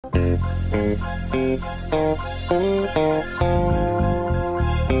Hi,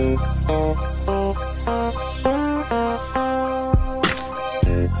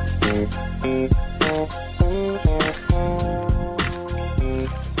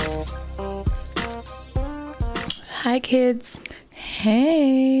 kids.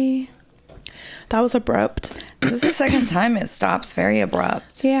 Hey. That was abrupt. This is the second time it stops very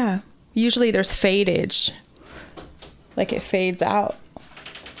abrupt. Yeah. Usually there's fadeage. Like it fades out.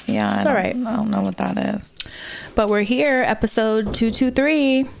 Yeah. All right. I don't know what that is. But we're here, episode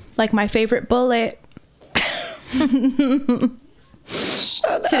 223. Like my favorite bullet.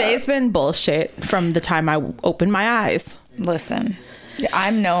 Shut up. Today's been bullshit from the time I opened my eyes. Listen,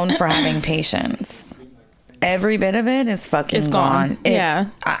 I'm known for having patience. Every bit of it is fucking It's gone. Yeah.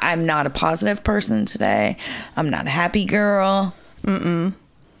 I'm not a positive person today. I'm not a happy girl.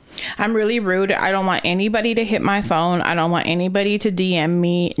 I'm really rude. I don't want anybody to hit my phone. I don't want anybody to DM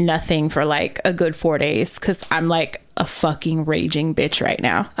me. Nothing for like a good 4 days. Because I'm like a fucking raging bitch right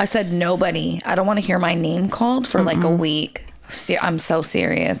now. I said nobody. I don't want to hear my name called for like a week. I'm so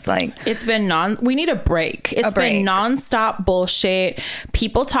serious. Like, it's been we need a break. It's been nonstop bullshit.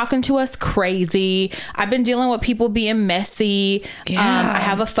 People talking to us crazy. I've been dealing with people being messy. Yeah. I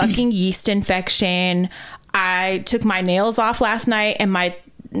have a fucking yeast infection. I took my nails off last night and my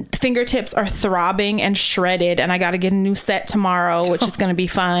fingertips are throbbing and shredded, and I got to get a new set tomorrow, which is going to be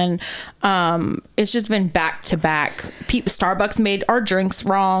fun. It's just been back to back. Starbucks made our drinks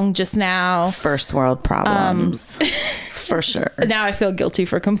wrong just now. First world problems. For sure. Now I feel guilty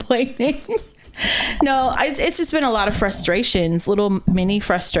for complaining. No, it's just been a lot of frustrations, little mini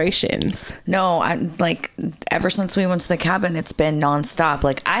frustrations. No, I'm like, ever since we went to the cabin, it's been nonstop.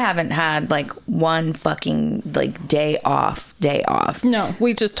 Like, I haven't had like one fucking like day off. No,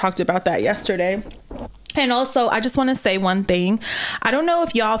 we just talked about that yesterday. And also, I just want to say one thing. I don't know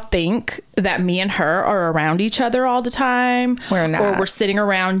if y'all think that me and her are around each other all the time. We're not. Or we're sitting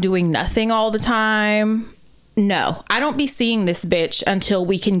around doing nothing all the time. No, I don't be seeing this bitch until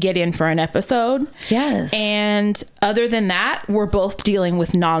we can get in for an episode. Yes. And other than that, we're both dealing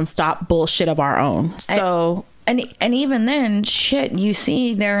with nonstop bullshit of our own. So... And even then, shit, you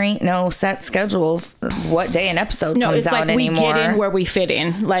see, there ain't no set schedule of what day an episode comes out anymore. We get in where we fit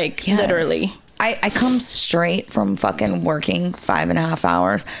in, like, literally. I come straight from fucking working 5.5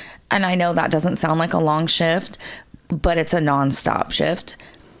 hours, and I know that doesn't sound like a long shift, but it's a nonstop shift.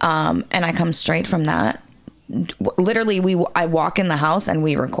 And I come straight from that. Literally, I walk in the house and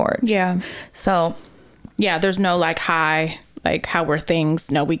we record. Yeah. So, yeah, there's no like, hi, like, how were things?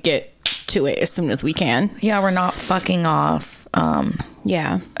 No, we get to it as soon as we can. Yeah, we're not fucking off.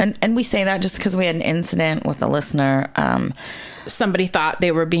 Yeah. And we say that just because we had an incident with a listener. Somebody thought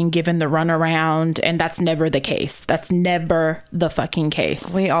they were being given the runaround, and that's never the case. That's never the fucking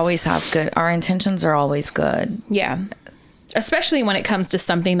case. We always have our intentions are always good. Yeah. Especially when it comes to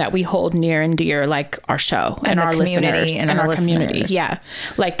something that we hold near and dear, like our show and our listeners and our community. Yeah.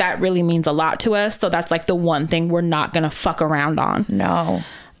 Like that really means a lot to us. So that's like the one thing we're not going to fuck around on. No.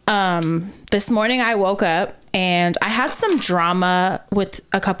 This morning I woke up and I had some drama with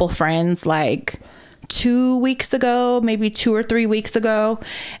a couple friends like 2 weeks ago, maybe 2 or 3 weeks ago,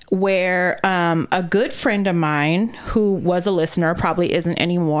 where a good friend of mine who was a listener, probably isn't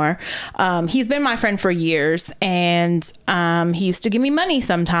anymore. He's been my friend for years, and he used to give me money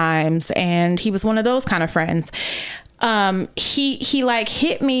sometimes, and he was one of those kind of friends. He like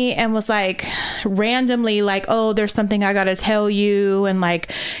hit me and was like randomly like, oh, there's something I gotta tell you, and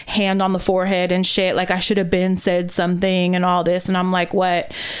like hand on the forehead and shit, like I should have been said something and all this. And I'm like,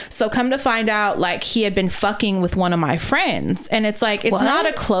 what? So come to find out, like he had been fucking with one of my friends, and it's like, it's not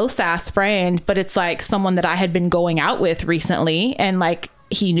a close ass friend, but it's like someone that I had been going out with recently, and like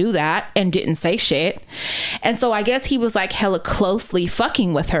he knew that and didn't say shit. And so I guess he was like hella closely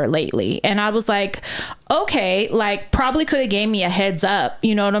fucking with her lately. And I was like, okay, like probably could have gave me a heads up.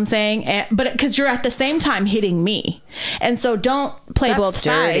 You know what I'm saying? But because you're at the same time hitting me. And so don't play both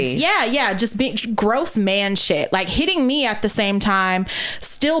sides. Yeah. Just be gross man shit. Like hitting me at the same time,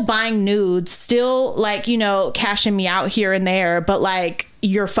 still buying nudes, still like, you know, cashing me out here and there. But like,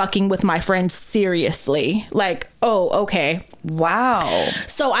 you're fucking with my friend seriously. Like, oh, okay. Wow.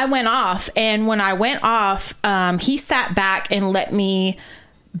 So I went off, and when I went off, he sat back and let me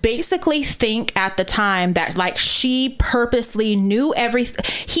basically think at the time that like she purposely knew everything.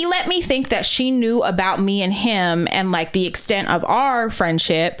 He let me think that she knew about me and him and like the extent of our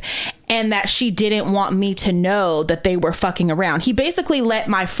friendship, and that she didn't want me to know that they were fucking around. He basically let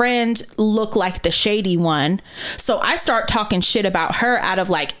my friend look like the shady one. So I start talking shit about her out of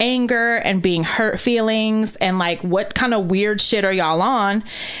like anger and being hurt feelings and like, what kind of weird shit are y'all on?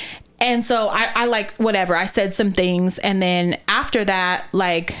 And so I like, whatever, I said some things. And then after that,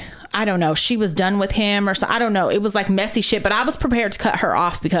 like, I don't know, she was done with him or so. I don't know. It was like messy shit, but I was prepared to cut her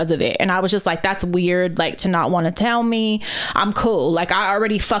off because of it. And I was just like, that's weird. Like, to not want to tell me. I'm cool. Like, I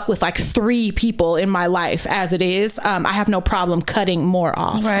already fuck with like 3 people in my life as it is. I have no problem cutting more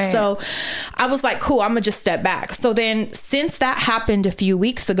off. Right. So I was like, cool, I'm gonna just step back. So then since that happened a few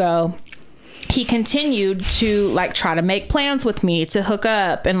weeks ago, he continued to like try to make plans with me to hook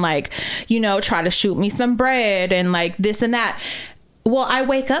up and like, you know, try to shoot me some bread and like this and that. Well, I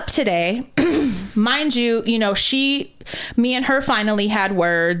wake up today, mind you, you know, me and her finally had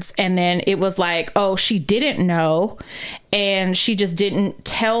words, and then it was like, oh, she didn't know, and she just didn't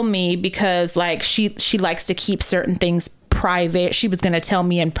tell me because like she likes to keep certain things private. She was going to tell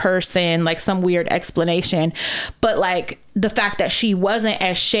me in person, like some weird explanation, but like the fact that she wasn't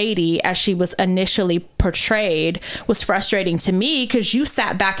as shady as she was initially portrayed was frustrating to me, because you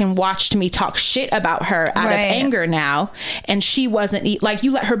sat back and watched me talk shit about her out of anger now, and she wasn't like,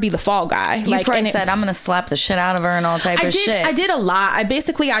 you let her be the fall guy. You like, probably said, I'm gonna slap the shit out of her and all type of shit. I did a lot.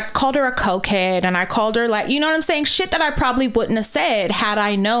 I called her a cokehead, and I called her like, you know what I'm saying, shit that I probably wouldn't have said had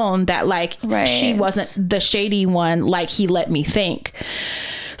I known that like she wasn't the shady one like he let me think.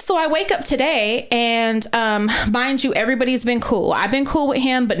 So I wake up today and mind you, everybody's been cool. I've been cool with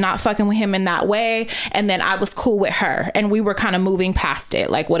him, but not fucking with him in that way. And then I was cool with her, and we were kind of moving past it,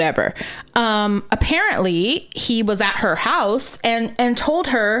 like whatever. Apparently he was at her house and told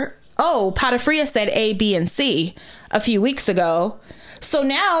her, oh, Patafria said A, B, and C a few weeks ago. So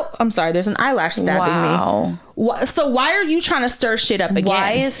now, I'm sorry, there's an eyelash stabbing me. So why are you trying to stir shit up again?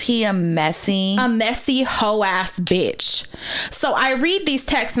 Why is he a messy hoe ass bitch? So I read these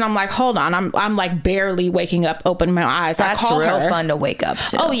texts and I'm like, hold on, I'm like barely waking up, opening my eyes. That's I call real her. fun to wake up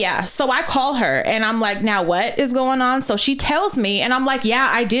to. Oh yeah. So I call her and I'm like, now what is going on? So she tells me, and I'm like, yeah,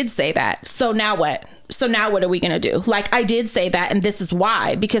 I did say that. So now what? So now what are we gonna do? Like, I did say that, and this is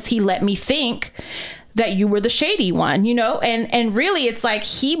why, because he let me think that you were the shady one, you know? And really it's like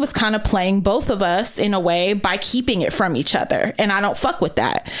he was kind of playing both of us in a way by keeping it from each other. And I don't fuck with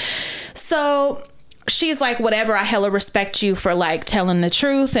that. So she's like, whatever, I hella respect you for like telling the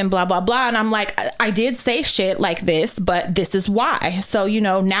truth and blah, blah, blah. And I'm like, I did say shit like this, but this is why. So, you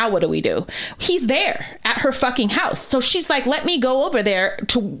know, now what do we do? He's there at her fucking house. So she's like, let me go over there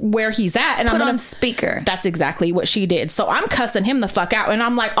to where he's at. And Put I'm on speaker. That's exactly what she did. So I'm cussing him the fuck out. And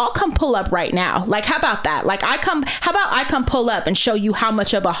I'm like, I'll come pull up right now. Like, how about that? Like, how about I come pull up and show you how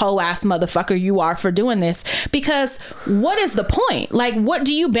much of a hoe ass motherfucker you are for doing this? Because what is the point? Like, what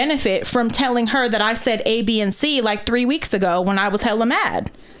do you benefit from telling her that I said A, B, and C like 3 weeks ago when I was hella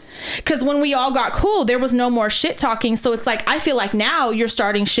mad? Because when we all got cool, there was no more shit talking. So it's like, I feel like now you're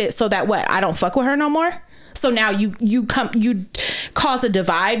starting shit so that what? I don't fuck with her no more? So now you cause a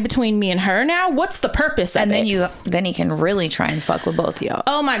divide between me and her now? What's the purpose of it? Then he can really try and fuck with both of y'all.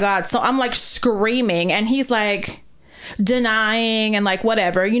 Oh my God. So I'm like screaming, and he's like denying and like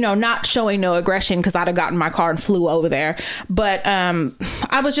whatever, you know, not showing no aggression, because I'd have gotten in my car and flew over there. But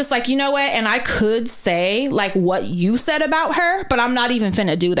I was just like, you know what? And I could say like what you said about her, but I'm not even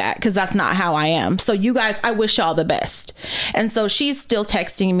finna do that, because that's not how I am. So you guys, I wish y'all the best. And so she's still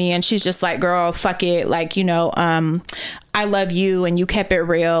texting me, and she's just like, girl, fuck it. Like, you know, I love you, and you kept it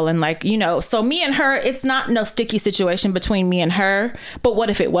real, and like, you know, so me and her, it's not no sticky situation between me and her, but what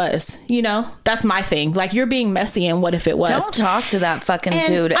if it was? You know, that's my thing. Like, you're being messy, and what if it was? Don't talk to that fucking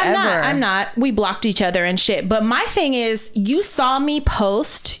dude I'm ever. I'm not. We blocked each other and shit. But my thing is, you saw me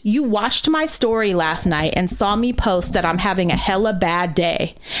post, you watched my story last night and saw me post that I'm having a hella bad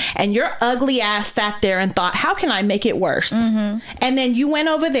day, and your ugly ass sat there and thought, how can I make it worse? Mm-hmm. And then you went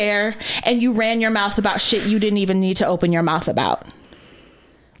over there and you ran your mouth about shit you didn't even need to open your mouth about.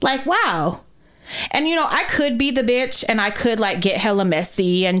 Like, wow. And you know, I could be the bitch, and I could like get hella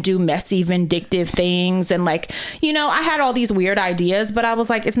messy and do messy vindictive things, and like, you know, I had all these weird ideas, but I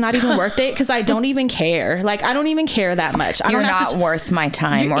was like, it's not even worth it, because I don't even care. Like, I don't even care that much. You're not worth my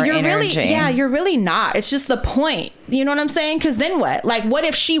time or energy. You're really not. It's just the point. You know what I'm saying? Because then what? Like, what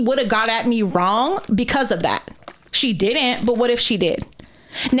if she would have got at me wrong because of that? She didn't, but what if she did?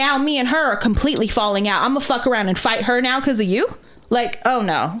 Now me and her are completely falling out. I'm gonna fuck around and fight her now because of you? Like, oh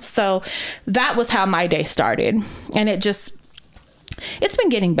no. So that was how my day started. And it just, It's been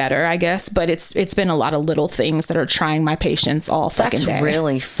getting better, I guess, but it's been a lot of little things that are trying my patience all fucking day. That's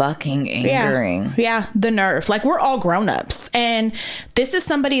really fucking angering. Yeah, the nerve. Like, we're all grown-ups. And this is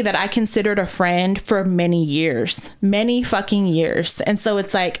somebody that I considered a friend for many years. Many fucking years. And so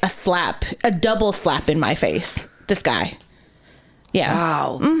it's like a double slap in my face. This guy. Yeah.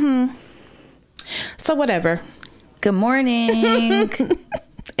 Wow. Mm-hmm. So whatever. Good morning.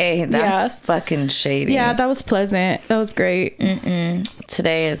 Hey, that's fucking shady. Yeah, that was pleasant. That was great.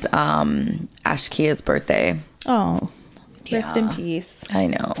 Today is Ashkia's birthday. Oh, rest in peace. I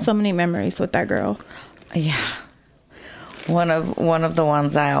know. So many memories with that girl. Yeah. One of the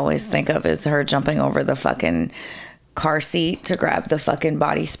ones I always think of is her jumping over the fucking car seat to grab the fucking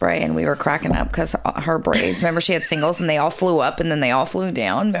body spray, and we were cracking up because her braids. Remember, she had singles and they all flew up and then they all flew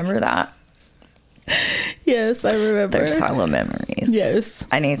down. Remember that? Yes, I remember. There's hella memories. Yes.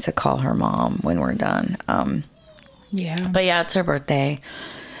 I need to call her mom when we're done. Yeah. But yeah, it's her birthday.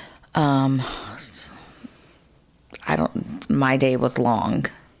 My day was long.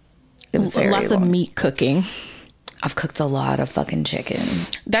 It was very lots long. of meat cooking. I've cooked a lot of fucking chicken.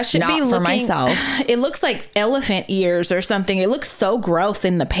 That should Not be for looking, myself. It looks like elephant ears or something. It looks so gross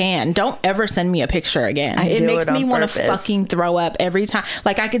in the pan. Don't ever send me a picture again. It makes me want to fucking throw up every time.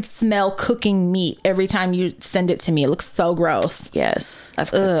 Like, I could smell cooking meat every time you send it to me. It looks so gross. Yes, I've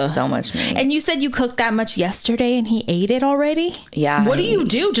cooked so much meat. And you said you cooked that much yesterday and he ate it already? Yeah. What do you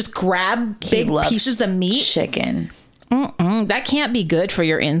do? Just grab big pieces of meat? Chicken. That can't be good for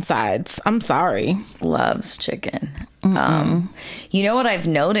your insides. I'm sorry. Loves chicken. You know what I've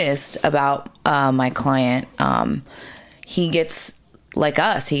noticed about my client? He gets, like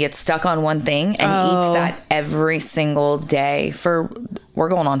us, he gets stuck on one thing and eats that every single day we're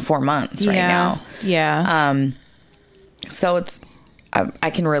going on 4 months right now. Yeah. So it's, I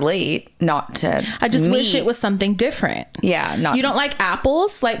can relate, not to I just meat. wish it was something different. Yeah. You don't like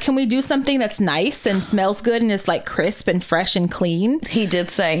apples? Like, can we do something that's nice and smells good and is like crisp and fresh and clean? He did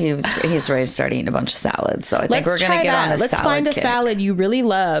say he's ready to start eating a bunch of salads. So I think we're going to get on a salad Let's find a kick. salad you really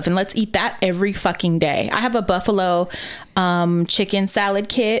love and let's eat that every fucking day. I have a buffalo chicken salad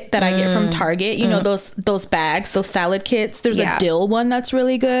kit that I get from Target. You know, those bags, those salad kits. There's a dill one that's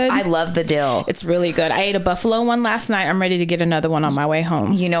really good. I love the dill. It's really good. I ate a buffalo one last night. I'm ready to get another one on my way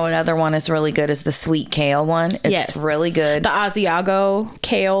home. You know, another one is really good is the sweet kale one. It's really good. The Asiago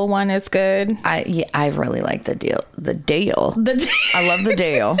kale one is good. I really like the dill. I love the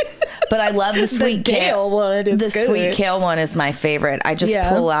dill. But I love the sweet kale one. The sweet kale one is my favorite. I just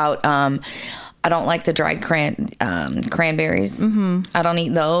pull out I don't like the dried cranberries. I don't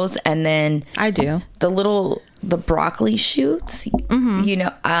eat those. And then I do. The broccoli shoots, you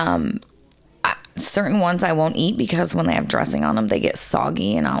know, certain ones I won't eat because when they have dressing on them, they get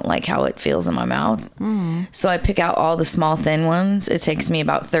soggy and I don't like how it feels in my mouth. So I pick out all the small thin ones. It takes me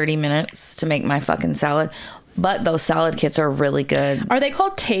about 30 minutes to make my fucking salad. But those salad kits are really good. Are they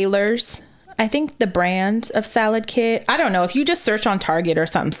called Taylor's? I think the brand of salad kit. I don't know. If you just search on Target or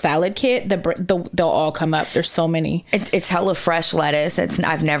something, salad kit, they'll all come up. There's so many. It's hella fresh lettuce.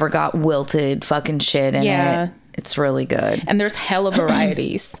 I've never got wilted fucking shit in it. It's really good. And there's hella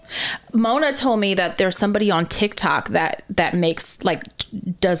varieties. Mona told me that there's somebody on TikTok that makes, like,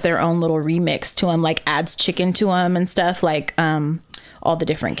 does their own little remix to them, like adds chicken to them and stuff, like all the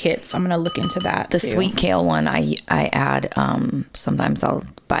different kits. I'm going to look into that. The sweet kale one, I add, sometimes I'll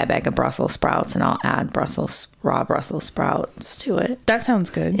buy a bag of Brussels sprouts and I'll add raw Brussels sprouts to it. That sounds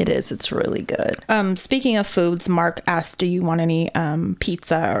good. It is. It's really good. Speaking of foods, Mark asked, do you want any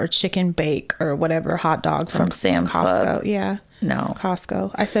pizza or chicken bake or whatever, hot dog from Sam's Costco? Club? Yeah. No.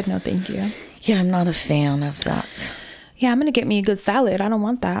 Costco. I said no, thank you. Yeah, I'm not a fan of that. Yeah, I'm going to get me a good salad. I don't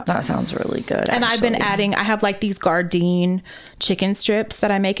want that. That sounds really good. And I've been adding, I have like these Gardein chicken strips that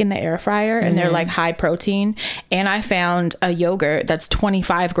I make in the air fryer and they're like high protein. And I found a yogurt that's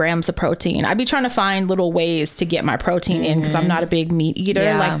 25 grams of protein. I'd be trying to find little ways to get my protein in because I'm not a big meat eater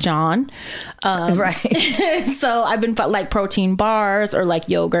like John. Right. So I've been like protein bars or like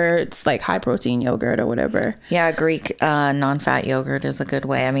yogurts, like high protein yogurt or whatever. Yeah, Greek non-fat yogurt is a good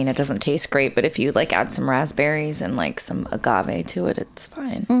way. I mean, it doesn't taste great, but if you like add some raspberries and like some agave to it, it's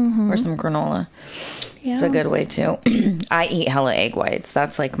fine. Or some granola. Yeah. It's a good way too. I eat hella egg whites.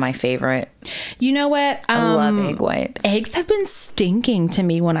 That's like my favorite. You know what? I love egg whites. Eggs have been stinking to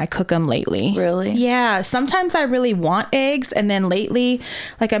me when I cook them lately. Really? Yeah. Sometimes I really want eggs. And then lately,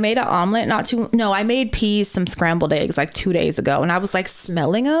 like I made an omelet I made some scrambled eggs like 2 days ago. And I was like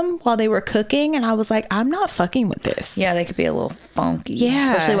smelling them while they were cooking. And I was like, I'm not fucking with this. Yeah, they could be a little funky. Yeah.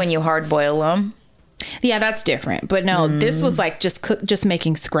 Especially when you hard boil them. Yeah, that's different. But no, this was like just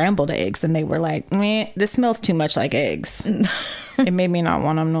making scrambled eggs, and they were like, meh, this smells too much like eggs. It made me not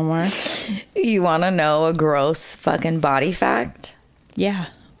want them no more. You want to know a gross fucking body fact? Yeah.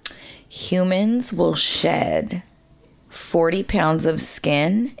 Humans will shed 40 pounds of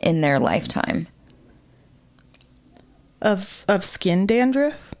skin in their lifetime. Of skin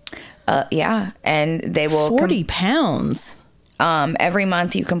dandruff? Yeah, and they will 40 pounds. Every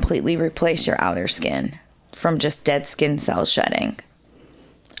month you completely replace your outer skin from just dead skin cells shedding.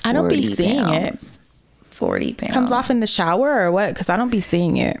 I don't be 40 seeing pounds. it. 40 pounds. Comes off in the shower or what? Because I don't be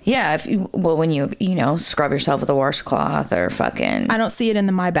seeing it. Yeah, when you scrub yourself with a washcloth or fucking. I don't see it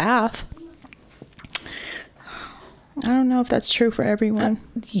in my bath. I don't know if that's true for everyone.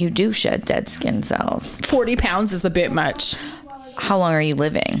 You do shed dead skin cells. 40 pounds is a bit much. How long are you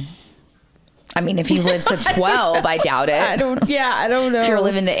living? I mean, if you live to 12, I doubt it. I don't know. If you're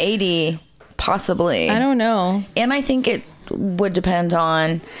living to 80, possibly. I don't know. And I think it would depend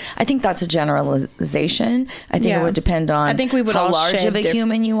on, I think that's a generalization. I think it would depend on I think we would how all large of a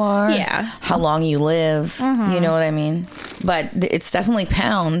human you are. Yeah. How long you live. You know what I mean? But it's definitely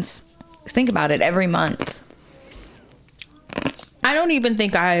pounds. Think about it, every month. I don't even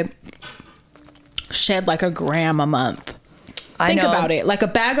think I shed like a gram a month. Think about it. Like a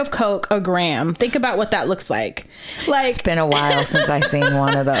bag of Coke, a gram. Think about what that looks like. It's been a while since I've seen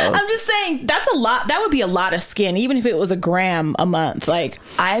one of those. I'm just saying, that's a lot. That would be a lot of skin, even if it was a gram a month. Like,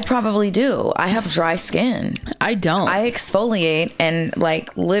 I probably do. I have dry skin. I don't. I exfoliate and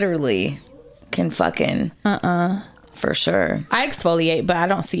like literally can fucking for sure. I exfoliate, but I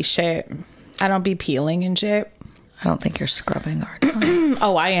don't see shit. I don't be peeling and shit. I don't think you're scrubbing our time.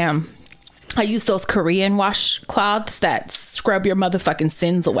 Oh, I am. I use those Korean washcloths that scrub your motherfucking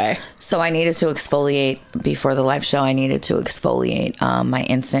sins away. So I needed to exfoliate before the live show. I needed to exfoliate my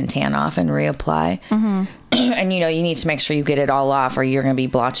instant tan off and reapply. And you need to make sure you get it all off or you're going to be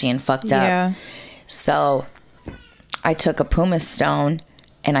blotchy and fucked up. Yeah. So I took a pumice stone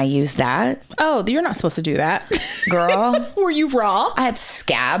and I used that. Oh, you're not supposed to do that. Girl. Were you raw? I had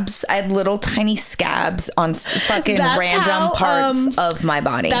scabs. I had little tiny scabs on fucking That's random how, parts of my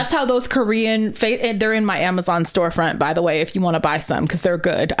body. That's how those Korean, they're in my Amazon storefront, by the way, if you want to buy some, because they're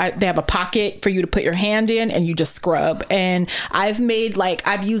good. They have a pocket for you to put your hand in and you just scrub. And I've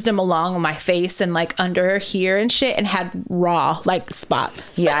used them along my face and like under here and shit and had raw like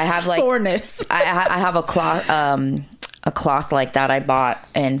spots. Yeah, I have like soreness. I have a cloth like that I bought,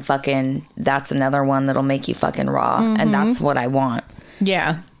 and fucking that's another one that'll make you fucking raw. And that's what I want.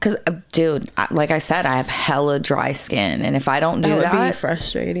 Yeah. Because, dude, like I said, I have hella dry skin. And if I don't do that, would be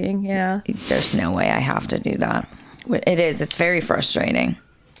frustrating. Yeah. There's no way I have to do that. It's very frustrating.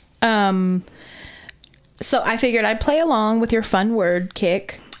 So I figured I'd play along with your fun word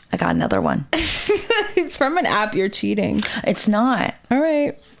kick. I got another one. It's from an app. You're cheating. It's not. All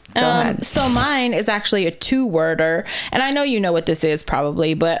right. Go ahead. So mine is actually a 2-worder, and I know you know what this is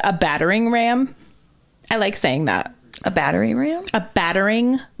probably, but a battering ram. I like saying that. A battery ram? A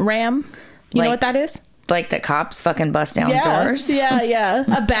battering ram. You know what that is? Like the cops fucking bust down doors? Yeah.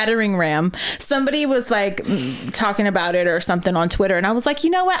 A battering ram. Somebody was like talking about it or something on Twitter, and I was like, you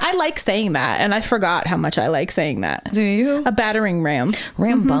know what? I like saying that, and I forgot how much I like saying that. Do you? A battering ram.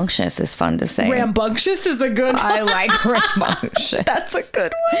 Rambunctious is fun to say. Rambunctious is a good one. I like rambunctious. That's a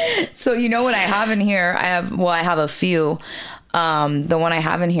good one. So you know what I have in here? I have a few. The one I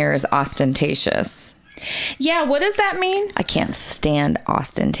have in here is ostentatious. Yeah, what does that mean? I can't stand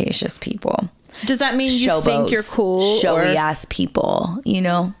ostentatious people. Does that mean you think you're cool? Showy ass people,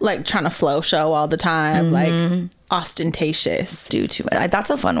 like trying to flow show all the time, like ostentatious. Do too much. That's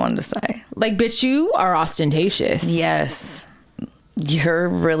a fun one to say. Like, bitch, you are ostentatious. Yes. You're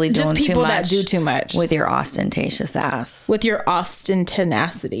really doing just people too much that do too much with your ostentatious ass. With your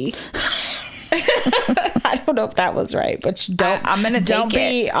ostentenacity. I don't know if that was right, but I'm gonna don't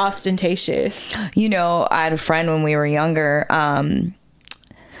be ostentatious. I had a friend when we were younger,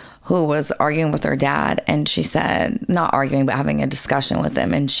 who was arguing with her dad, and she said, not arguing, but having a discussion with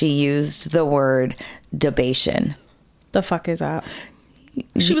him, and she used the word debation. The fuck is that?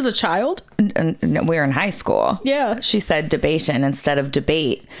 She was a child? We were in high school. Yeah. She said debation instead of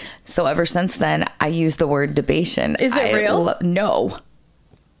debate. So ever since then, I use the word debation. Is it real? No.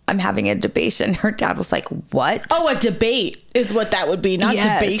 I'm having a debation. Her dad was like, what? Oh, a debate is what that would be, not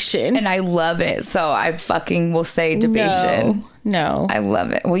debation. And I love it. So I fucking will say debation. No. I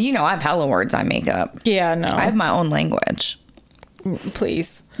love it. Well, I have hella words I make up. Yeah, no. I have my own language.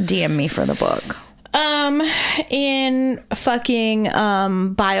 Please. DM me for the book. In fucking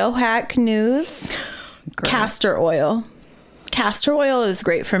biohack news, castor oil. castor oil is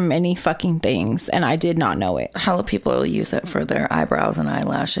great for many fucking things, and I did not know it. How do people use it for their eyebrows and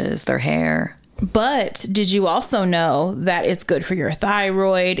eyelashes, their hair? But did you also know that it's good for your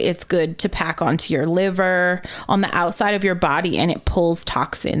thyroid? It's good to pack onto your liver, on the outside of your body, and it pulls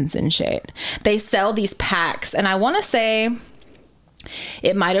toxins and shit. They sell these packs, and I want to say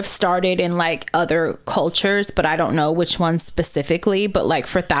it might have started in like other cultures, but I don't know which ones specifically. But like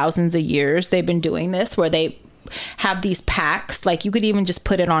for thousands of years, they've been doing this where they have these packs. Like you could even just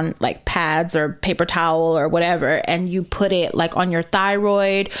put it on like pads or paper towel or whatever, and you put it like on your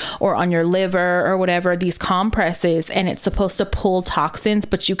thyroid or on your liver or whatever, these compresses, and it's supposed to pull toxins,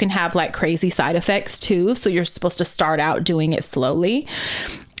 but you can have like crazy side effects too. So you're supposed to start out doing it slowly.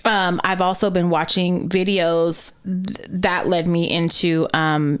 I've also been watching videos that led me into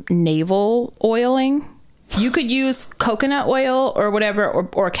navel oiling. You could use coconut oil or whatever,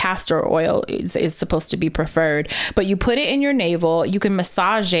 or castor oil is supposed to be preferred. But you put it in your navel, you can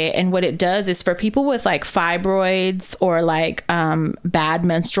massage it. And what it does is for people with like fibroids or like bad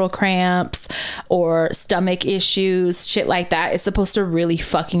menstrual cramps or stomach issues, shit like that, it's supposed to really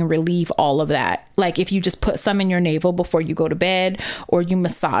fucking relieve all of that. Like if you just put some in your navel before you go to bed, or you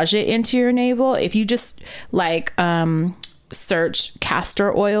massage it into your navel, if you just like search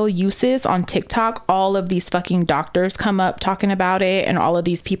castor oil uses on TikTok, all of these fucking doctors come up talking about it, and all of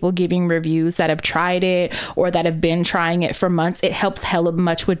these people giving reviews that have tried it or that have been trying it for months. It helps hella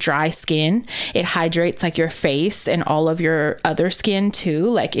much with dry skin. It hydrates like your face and all of your other skin too.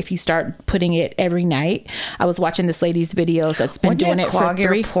 Like if you start putting it every night. I was watching this lady's videos that's been doing it for clog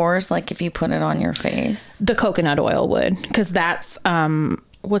your pores, like if you put it on your face? The coconut oil would, because that's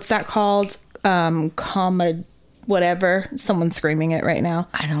what's that called? Whatever. Someone's screaming it right now.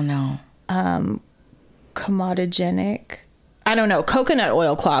 I don't know. Comedogenic. I don't know. Coconut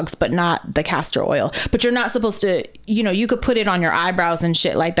oil clogs, but not the castor oil. But you're not supposed to, you could put it on your eyebrows and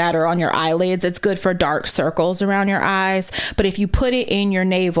shit like that, or on your eyelids. It's good for dark circles around your eyes. But if you put it in your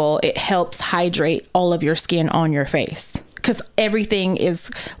navel, it helps hydrate all of your skin on your face. Because everything is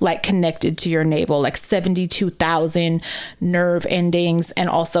like connected to your navel, like 72,000 nerve endings, and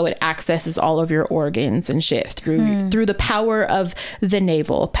also it accesses all of your organs and shit through the power of the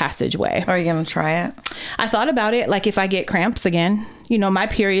navel passageway. Are you gonna try it? I thought about it, like if I get cramps again. My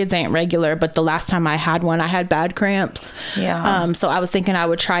periods ain't regular, but the last time I had one, I had bad cramps. Yeah. So I was thinking I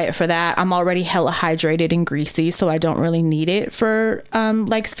would try it for that. I'm already hella hydrated and greasy, so I don't really need it for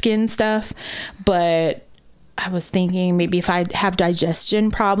like skin stuff, but I was thinking maybe if I have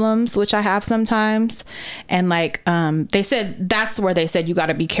digestion problems, which I have sometimes, and like they said, that's where they said you got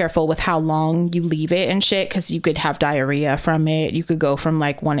to be careful with how long you leave it and shit, because you could have diarrhea from it. You could go from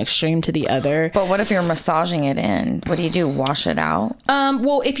like one extreme to the other. But what if you're massaging it in? What do you do? Wash it out?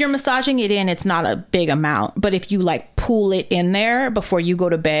 Well, if you're massaging it in, it's not a big amount. But if you like pull it in there before you go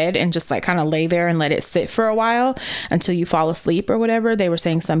to bed and just like kind of lay there and let it sit for a while until you fall asleep or whatever, they were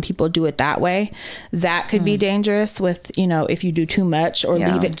saying some people do it that way. That could be dangerous with, if you do too much or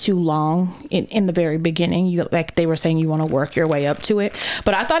leave it too long in the very beginning. Like they were saying, you want to work your way up to it.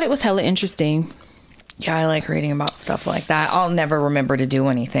 But I thought it was hella interesting. Yeah, I like reading about stuff like that. I'll never remember to do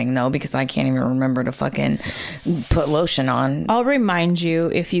anything though, because I can't even remember to fucking put lotion on. I'll remind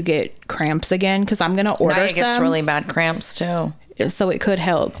you if you get cramps again, because I'm gonna order some. Gets really bad cramps too, so it could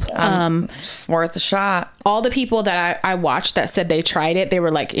help. It's worth a shot. All the people that I watched that said they tried it, they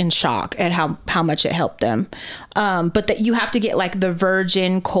were like in shock at how much it helped them. But that you have to get like the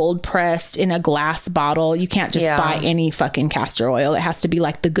virgin cold pressed in a glass bottle. You can't just buy any fucking castor oil. It has to be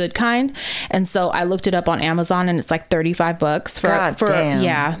like the good kind. And so I looked it up on Amazon, and it's like $35 for damn.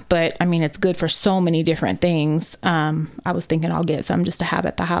 Yeah. But I mean, it's good for so many different things. I was thinking I'll get some just to have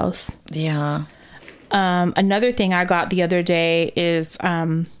at the house. Yeah. Another thing I got the other day is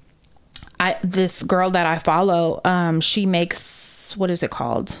this girl that I follow, she makes, what is it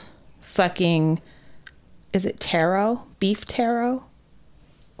called? Is it taro? Beef taro?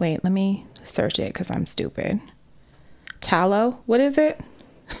 Wait, let me search it because I'm stupid. Tallow? What is it?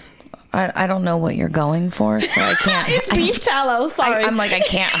 I don't know what you're going for, so I can't. It's beef tallow. Sorry. I'm like, I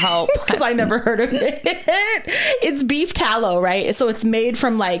can't help. Because I never heard of it. It's beef tallow, right? So it's made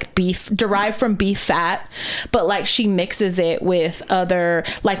from like beef, derived from beef fat. But like she mixes it with other,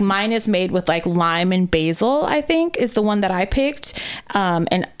 like mine is made with like lime and basil, I think is the one that I picked.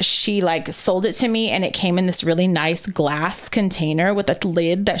 And she like sold it to me, and it came in this really nice glass container with a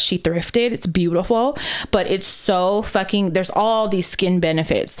lid that she thrifted. It's beautiful, but it's so fucking, there's all these skin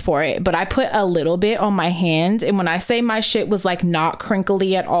benefits for it. it, but I put a little bit on my hand. And when I say my shit was like not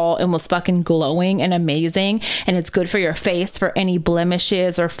crinkly at all and was fucking glowing and amazing, and it's good for your face for any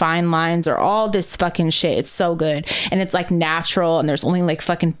blemishes or fine lines or all this fucking shit. It's so good. And it's like natural, and there's only like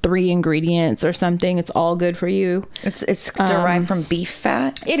fucking 3 ingredients or something. It's all good for you. It's derived from beef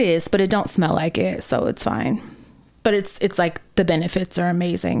fat. It is, but it don't smell like it, so it's fine. But it's like the benefits are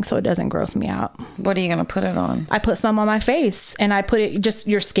amazing, so it doesn't gross me out. What are you gonna put it on? I put some on my face, and I put it just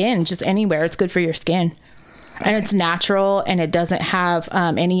your skin, just anywhere. It's good for your skin. And it's natural, and it doesn't have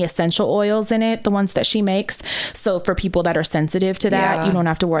any essential oils in it, the ones that she makes. So for people that are sensitive to that, you don't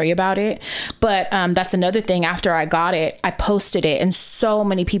have to worry about it. But that's another thing. After I got it, I posted it, and so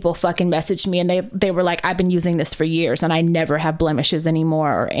many people fucking messaged me, and they were like, I've been using this for years, and I never have blemishes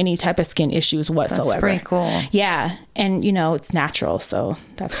anymore or any type of skin issues whatsoever. That's pretty cool. Yeah. And, you know, it's natural, so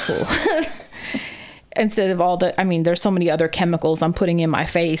that's cool. Instead of all the, I mean, there's so many other chemicals I'm putting in my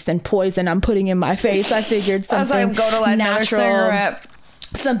face and poison I'm putting in my face. I figured something go to light natural,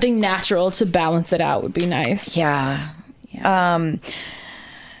 something natural to balance it out would be nice. Yeah. I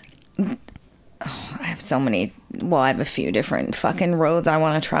have so many. Well, I have a few different fucking roads I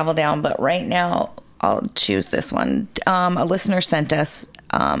want to travel down, but right now I'll choose this one. A listener sent us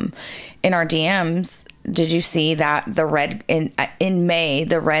in our DMs. Did you see that the red in May,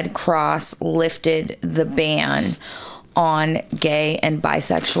 the Red Cross lifted the ban on gay and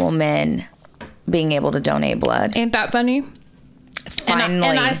bisexual men being able to donate blood? Ain't that funny? Finally.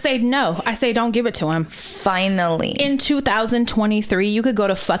 And I say no. I say don't give it to him. Finally. In 2023, you could go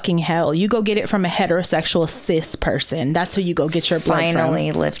to fucking hell. You go get it from a heterosexual cis person. That's who you go get your blood from.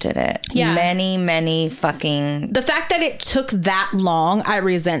 Finally lifted it. Yeah. Many fucking... The fact that it took that long, I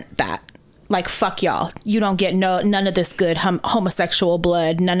resent that. Like, fuck y'all. You don't get none of this good homosexual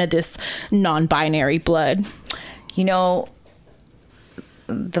blood, none of this non-binary blood. You know,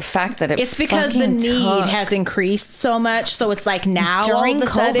 the fact that it's because the need has increased so much. So it's like now during all of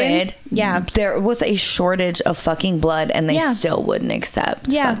a COVID, sudden, there was a shortage of fucking blood, and they still wouldn't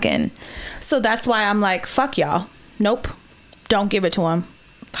accept fucking. So that's why I'm like, fuck y'all. Nope. Don't give it to them.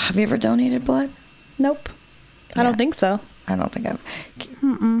 Have you ever donated blood? Nope. I don't think so. I don't think I've.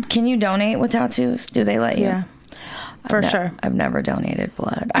 Can you donate with tattoos? Do they let you? Yeah, for sure. I've never donated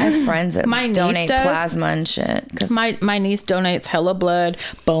blood. I have friends that donate plasma and shit. Cause my niece donates hella blood,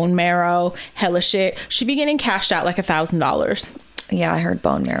 bone marrow, hella shit. She be getting cashed out like $1,000. Yeah, I heard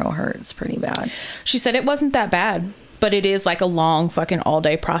bone marrow hurts pretty bad. She said it wasn't that bad, but it is like a long fucking all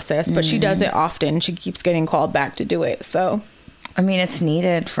day process. But she does it often. She keeps getting called back to do it. So. I mean, it's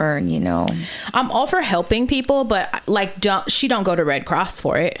needed for, you know. I'm all for helping people, but like, she don't go to Red Cross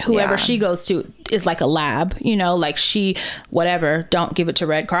for it. Whoever she goes to is like a lab, you know, like whatever. Don't give it to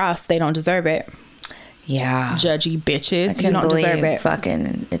Red Cross. They don't deserve it. Yeah. Judgy bitches. You don't deserve it.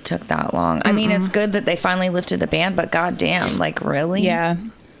 Fucking, it took that long. I mean, it's good that they finally lifted the ban, but goddamn, like really? Yeah.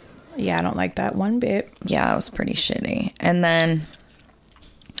 Yeah, I don't like that one bit. Yeah, it was pretty shitty. And then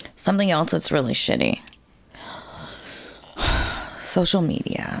something else that's really shitty. Social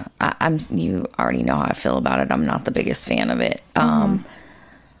media. You already know how I feel about it. I'm not the biggest fan of it.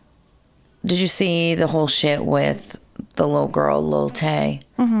 Did you see the whole shit with the little girl, Lil Tay?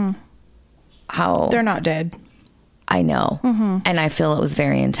 How they're not dead. I know, and I feel it was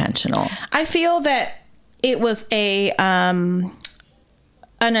very intentional. I feel that it was an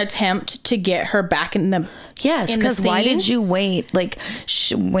attempt to get her back in the because why did you wait? Like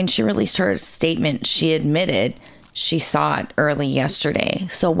when she released her statement, she admitted she saw it early yesterday.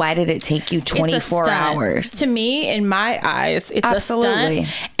 So why did it take you 24 hours? To me, in my eyes, it's Absolutely. a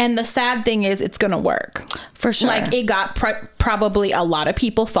stunt. And the sad thing is, it's going to work. For sure. Like, it got probably a lot of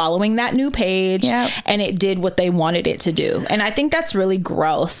people following that new page. Yep. And it did what they wanted it to do. And I think that's really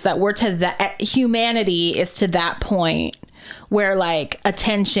gross that we're to that. Humanity is to that point where like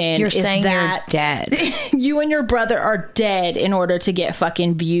attention you're is saying that you're dead. You and your brother are dead in order to get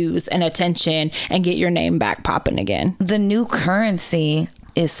fucking views and attention and get your name back popping again. The new currency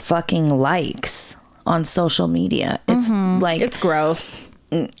is fucking likes on social media. It's like it's gross.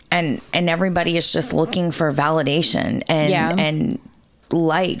 And everybody is just looking for validation and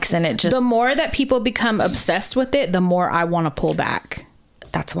likes, and it just, the more that people become obsessed with it, the more I want to pull back.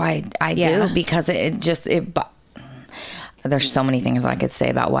 That's why I do, because it there's so many things I could say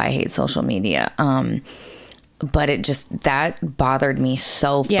about why I hate social media. But that bothered me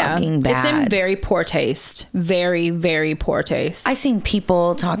so fucking bad. It's in very poor taste. Very, very poor taste. I seen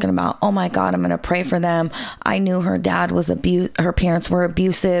people talking about, oh my God, I'm going to pray for them. I knew her dad was her parents were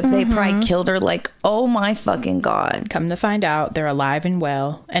abusive. They probably killed her. Like, oh my fucking God. Come to find out, they're alive and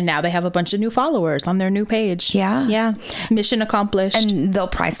well. And now they have a bunch of new followers on their new page. Yeah. Yeah. Mission accomplished. And they'll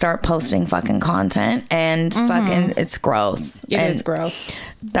probably start posting fucking content and fucking, it's gross. It is gross.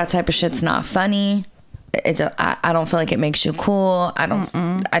 That type of shit's not funny. I don't feel like it makes you cool.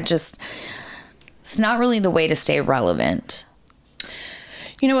 It's not really the way to stay relevant.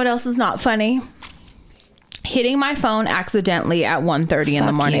 You know what else is not funny? Hitting my phone accidentally at 1:30 in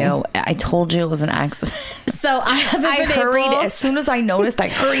the morning. You. I told you it was an accident. So I hurried. As soon as I noticed, I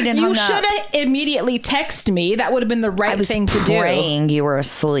hurried and hung up. You should have immediately texted me. That would have been the right thing to do. I was praying you were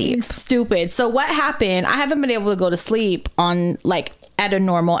asleep. Stupid. So what happened? I haven't been able to go to sleep on like at a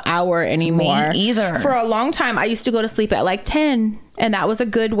normal hour anymore. Me either. For a long time, I used to go to sleep at like 10, and that was a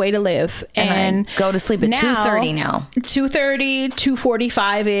good way to live. And I go to sleep at 2:30 now. 2:30,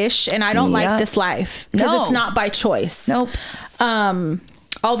 2:45-ish, and I don't like this life because it's not by choice. Nope.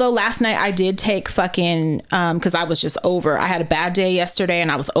 Although last night I did take fucking, because I was just over. I had a bad day yesterday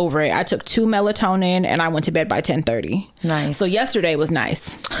and I was over it. I took 2 melatonin and I went to bed by 10:30. Nice. So yesterday was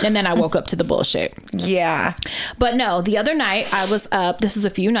nice. And then I woke up to the bullshit. Yeah. But no, the other night I was up. This was a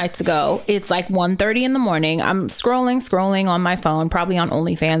few nights ago. It's like 1:30 in the morning. I'm scrolling on my phone, probably on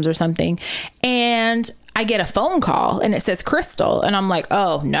OnlyFans or something. And I get a phone call and it says Crystal, and I'm like,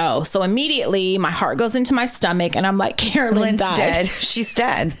 oh no. So immediately my heart goes into my stomach and I'm like, Carolyn died. Dead. She's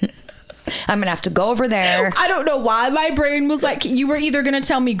dead. I'm gonna have to go over there. I don't know why my brain was like, you were either gonna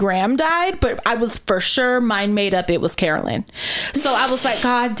tell me Graham died, but I was for sure mind made up it was Carolyn. So I was like,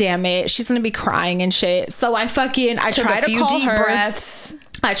 God damn it, she's gonna be crying and shit. So I try to call her. Breaths.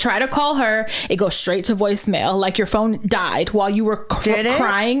 I try to call her. It goes straight to voicemail. Like your phone died while you were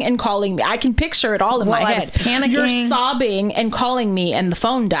crying and calling me. I can picture it all in my head. I was panicking. You're sobbing and calling me, and the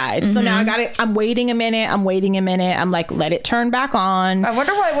phone died. So now I'm waiting a minute. I'm like, let it turn back on. I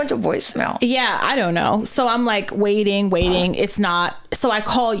wonder why I went to voicemail. Yeah, I don't know. So I'm like waiting. It's not. So I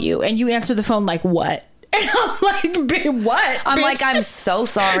call you, and you answer the phone like, what? And I'm like, what? I'm bitch? like, I'm so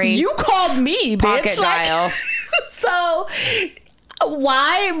sorry. You called me, bitch. Pocket dial. So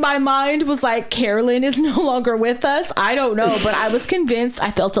why my mind was like, Carolyn is no longer with us, I don't know, but I was convinced.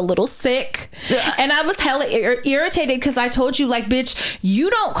 I felt a little sick and I was hella irritated because I told you, like, bitch, you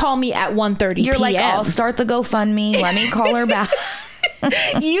don't call me at 1:30 You're p.m. like, I'll start the GoFundMe, let me call her back.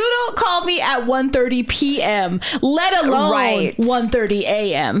 You don't call me at 1:30 p.m., let alone 1:30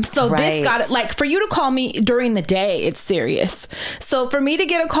 a.m. So this got it. Like, for you to call me during the day, it's serious. So for me to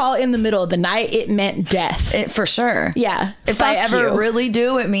get a call in the middle of the night, it meant death. For sure. Yeah. If I ever really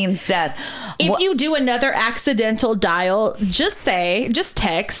do, it means death. If you do another accidental dial, just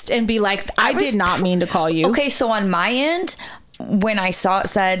text and be like, I did not mean to call you. Okay, so on my end, when I saw it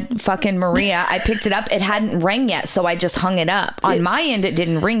said fucking Maria, I picked it up. It hadn't rang yet, so I just hung it up. On my end, it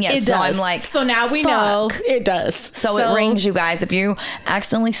didn't ring yet, so I'm like, so now we know it does. So it rings, you guys. If you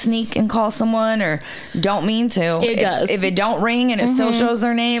accidentally sneak and call someone or don't mean to, it does. If it don't ring and it still shows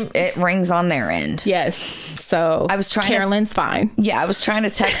their name, it rings on their end. Yes. So I was trying. Carolyn's fine. Yeah, I was trying to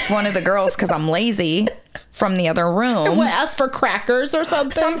text one of the girls because I'm lazy. From the other room. What, ask for crackers or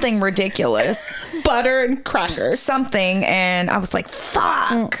something? Something ridiculous. Butter and crackers. Something. And I was like,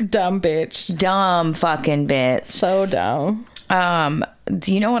 fuck. Dumb bitch. Dumb fucking bitch. So dumb.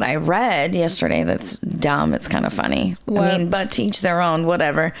 Do you know what I read yesterday that's dumb? It's kind of funny. What? I mean, but to each their own,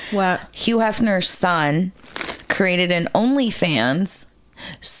 whatever. What? Hugh Hefner's son created an OnlyFans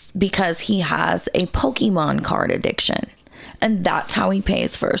because he has a Pokemon card addiction. And that's how he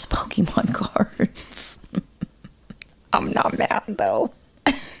pays for his Pokemon cards. I'm not mad, though.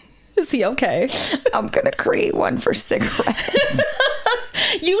 Is he okay? I'm going to create one for cigarettes.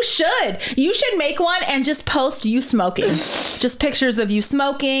 You should make one and just post you smoking. Just pictures of you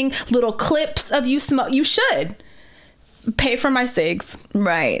smoking, little clips of you smoke. You should. Pay for my cigs.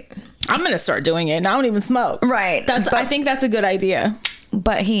 Right. I'm going to start doing it. And I don't even smoke. Right. I think that's a good idea.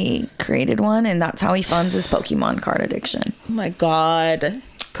 But he created one, and that's how he funds his Pokemon card addiction. Oh my God.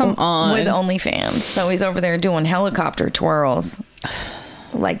 Come on. With OnlyFans. So he's over there doing helicopter twirls.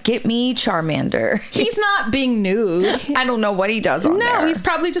 Like, get me Charmander. He's not being nude. I don't know what he does on there. No, he's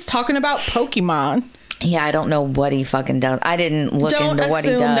probably just talking about Pokemon. Yeah, I don't know what he fucking does. I didn't look into what he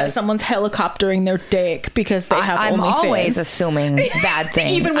does. Don't assume that someone's helicoptering their dick because they have OnlyFans. I'm always assuming bad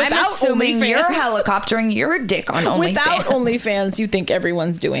things. Even without I'm assuming OnlyFans. You're helicoptering your dick on OnlyFans. Without OnlyFans, you think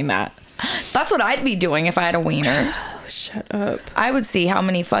everyone's doing that. That's what I'd be doing if I had a wiener. Shut up. I would see how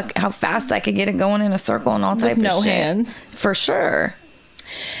fast I could get it going in a circle and all type With of no shit. hands. For sure.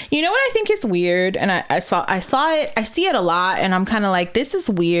 You know what I think is weird, and I saw it. I see it a lot, and I'm kind of like, this is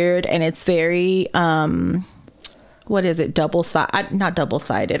weird, and it's very what is it? Not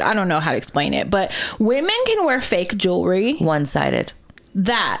double-sided. I don't know how to explain it, but women can wear fake jewelry. One-sided.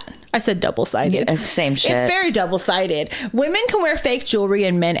 That I said double-sided. Yeah, same shit. It's very double-sided. Women can wear fake jewelry,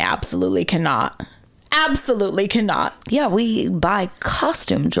 and men absolutely cannot. Absolutely cannot. Yeah, we buy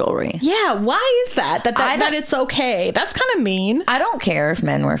costume jewelry. Yeah, why is that? That it's okay. That's kind of mean. I don't care if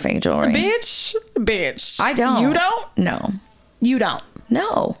men wear fake jewelry. Bitch. I don't. You don't? No. You don't.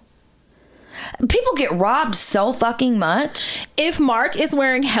 No. People get robbed so fucking much. If Mark is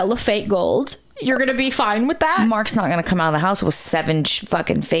wearing hella fake gold, you're gonna be fine with that? Mark's not gonna come out of the house with 7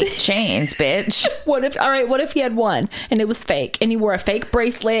 fucking fake chains, bitch. What if he had one and it was fake and he wore a fake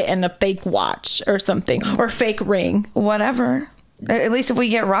bracelet and a fake watch or something, or fake ring? Whatever. At least if we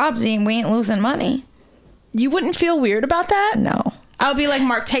get robbed, we ain't losing money. You wouldn't feel weird about that? No. I would be like,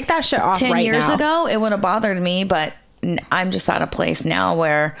 Mark, take that shit off 10 right years now. ago, it would have bothered me, but I'm just at a place now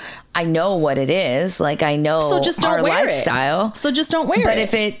where I know what it is. Like, I know So just don't our wear lifestyle. it. So just don't wear it. But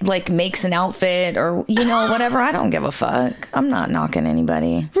if it like makes an outfit or, whatever, I don't give a fuck. I'm not knocking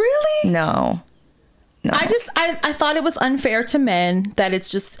anybody. Really? No. I thought it was unfair to men that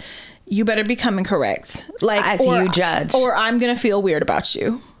it's just, you better be coming correct. Like, As you judge. Or I'm going to feel weird about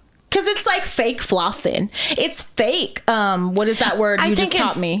you. Because it's like fake flossing. It's fake. What is that word you just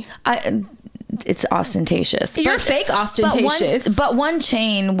taught me? It's ostentatious. You're fake ostentatious. But one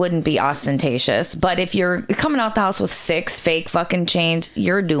chain wouldn't be ostentatious. But if you're coming out the house with 6 fake fucking chains,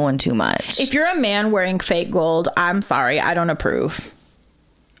 you're doing too much. If you're a man wearing fake gold, I'm sorry, I don't approve.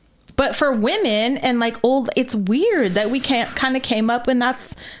 But for women and like old, it's weird that we kind of came up and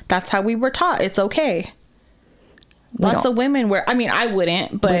that's how we were taught. It's okay. Lots of women wear. I mean, I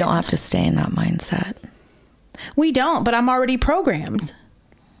wouldn't, but we don't have to stay in that mindset. We don't. But I'm already programmed.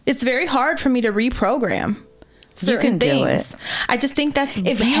 It's very hard for me to reprogram certain things. I just think that's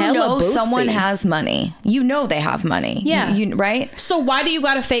if you know someone has money, they have money. Yeah. Right? So why do you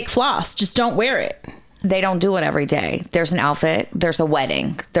got to fake floss? Just don't wear it. They don't do it every day. There's an outfit. There's a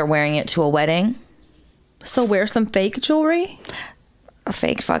wedding. They're wearing it to a wedding. So wear some fake jewelry? A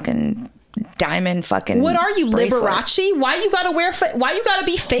fake fucking diamond fucking What are you, bracelet. Liberace? Why you gotta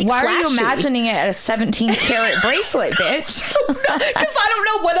be fake Why flashy? are you imagining it as a 17-karat bracelet, bitch? Because I don't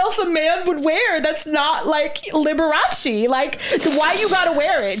know what else a man would wear that's not like Liberace. Like, why you gotta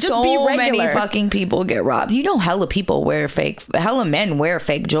wear it? Just so be regular. many fucking people get robbed. Hella men wear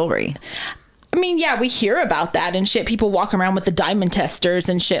fake jewelry. I mean, yeah, we hear about that and shit. People walk around with the diamond testers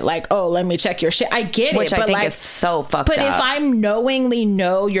and shit like, oh, let me check your shit. I get Which it. I but think like, is so fucked up. But if I'm knowingly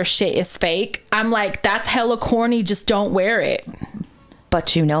know your shit is fake, I'm like, that's hella corny. Just don't wear it. But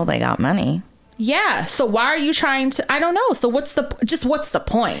they got money. Yeah. So why are you trying to, I don't know. So what's the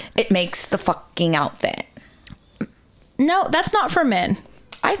point? It makes the fucking outfit. No, that's not for men.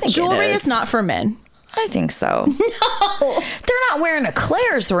 I think jewelry it is not for men. I think so. No. They're not wearing a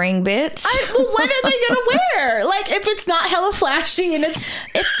Claire's ring, bitch. Well, what are they gonna wear? Like, if it's not hella flashy and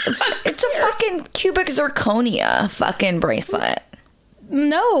it's a fucking cubic zirconia fucking bracelet.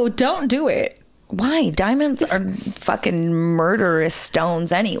 No, don't do it. Why? Diamonds are fucking murderous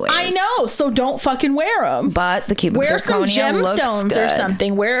stones anyway. I know, so don't fucking wear them. But the cubic wear some zirconia looks gemstones good. or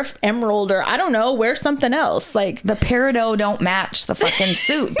something. Wear emerald or I don't know. Wear something else. Like the peridot don't match the fucking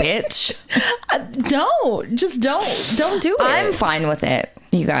suit, bitch. Don't do it. I'm fine with it,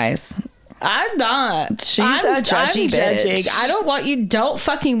 you guys. I'm not. She's a judgy bitch. I don't want you. Don't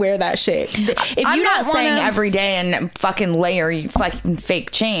fucking wear that shit. If I'm you not don't saying wanna, every day and fucking layer you fucking fake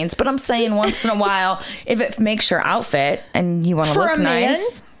chains, but I'm saying once in a while, if it makes your outfit and you want to for look a man,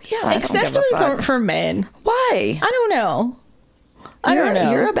 nice. Yeah, I don't give a accessories fuck. aren't for men. Why? I don't know. I don't know.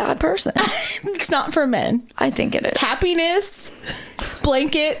 You're a bad person. It's not for men. I think it is. Happiness,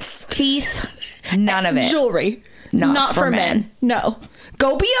 blankets, Teeth, none of it. Jewelry. Not for men. No.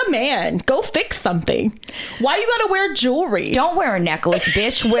 Go be a man. Go fix something. Why you gotta wear jewelry? Don't wear a necklace,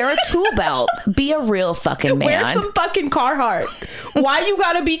 bitch. Wear a tool belt. Be a real fucking man. Wear some fucking Carhartt. Why you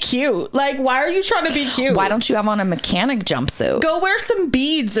gotta be cute? Like, why are you trying to be cute? Why don't you have on a mechanic jumpsuit? Go wear some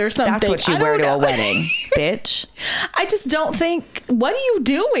beeds or something. That's what you wear to a wedding, bitch. I just don't think. What are you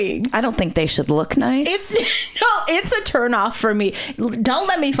doing? I don't think they should look nice. It's a turn off for me. Don't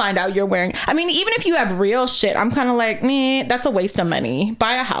let me find out you're wearing. I mean, even if you have real shit, I'm kind of like, meh, that's a waste of money.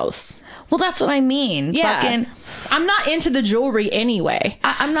 Buy a house. Well, that's what I mean. Yeah. Fucking, I'm not into the jewelry anyway.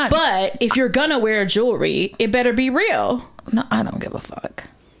 I'm not. But if you're gonna wear jewelry, it better be real. No, I don't give a fuck.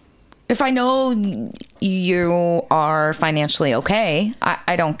 If I know you are financially okay,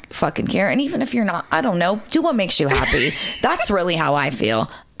 I don't fucking care. And even if you're not, I don't know, do what makes you happy. That's really how I feel.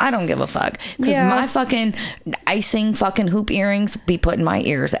 I don't give a fuck. Because my fucking icing fucking hoop earrings be put in my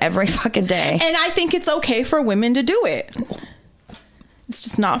ears every fucking day. And I think it's okay for women to do it. It's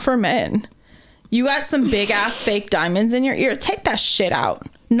just not for men. You got some big ass fake diamonds in your ear. Take that shit out.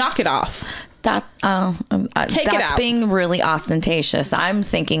 Knock it off. Take it out. Being really ostentatious. I'm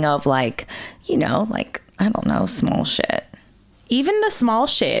thinking of like, you know, like, I don't know, small shit. Even the small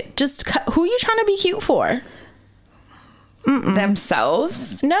shit. Just who you trying to be cute for?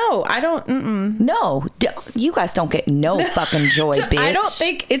 Themselves? No, I don't. No, you guys don't get no fucking joy, bitch. I don't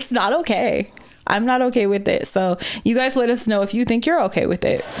think it's not okay. I'm not okay with it. So you guys let us know if you think you're okay with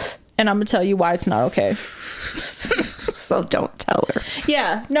it. And I'm going to tell you why it's not okay. So don't tell her.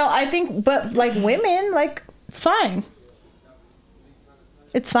 Yeah. No, I think, but like women, like, it's fine.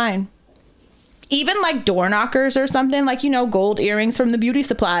 It's fine. Even like door knockers or something, like, you know, gold earrings from the beauty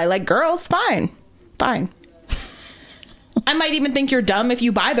supply. Like, girls, fine. Fine. I might even think you're dumb if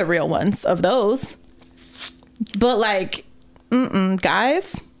you buy the real ones of those. But like,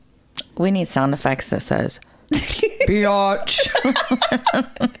 guys. We need sound effects that says, biatch.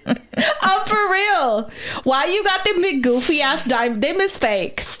 I'm for real. Why you got them big goofy ass diamonds? Them is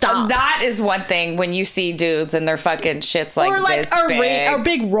fake. Stop. That is one thing when you see dudes and their fucking shits like, or like this a big. ring, a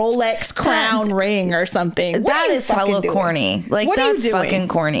big Rolex crown ring or something. That is hella corny. Like, what that's are you doing? fucking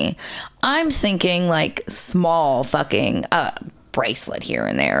corny. I'm thinking like small fucking bracelet here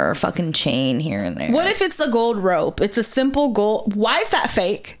and there, or fucking chain here and there. What if it's a gold rope? It's a simple gold. Why is that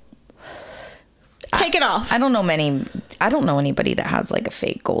fake? Take it off. I don't know anybody that has like a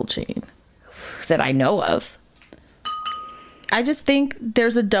fake gold chain that I know of. I just think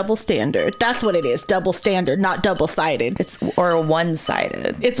there's a double standard. That's what it is. Double standard, not double-sided. Or a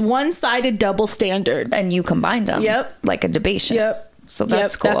one-sided. It's one-sided double standard. And you combined them. Yep. Like a debation. Yep. So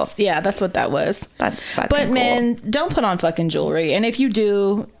that's cool. That's what that was. That's fucking But cool. men, don't put on fucking jewelry. And if you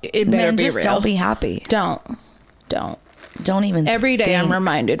do, it better be just real. don't be happy. Don't. Don't even Every day I'm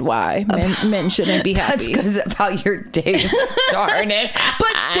reminded why men shouldn't be happy. That's because of how your day started.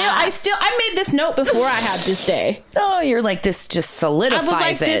 But I made this note before I had this day. Oh, you're like, this just solidifies I was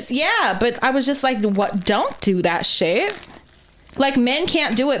like it. this, yeah, but I was just like, what? Don't do that shit. Like, men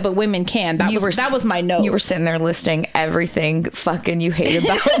can't do it, but women can. That was my note. You were sitting there listing everything fucking you hate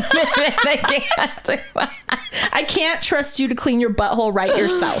about men. I can't trust you to clean your butthole right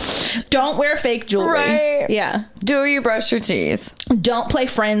yourself. Don't wear fake jewelry. Right. Yeah. Do you brush your teeth? Don't play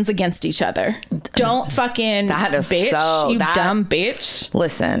friends against each other. Don't fucking that is bitch. So, dumb bitch.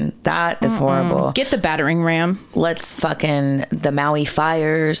 Listen, that is horrible. Get the battering ram. Let's fucking the Maui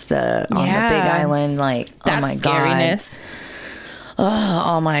fires, on the Big Island, like, that's oh my scariness. God. Oh,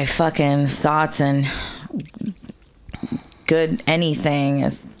 all my fucking thoughts and good anything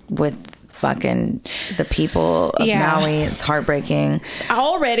is with fucking the people of Maui. It's heartbreaking.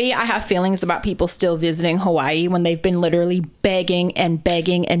 Already, I have feelings about people still visiting Hawaii when they've been literally begging and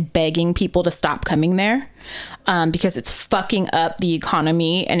begging and begging people to stop coming there because it's fucking up the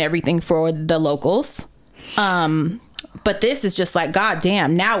economy and everything for the locals. But this is just like, God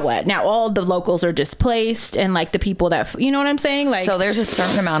damn, now what? Now all the locals are displaced and like the people that, you know what I'm saying? Like, so there's a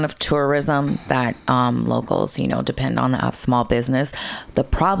certain amount of tourism that locals, you know, depend on that small business. The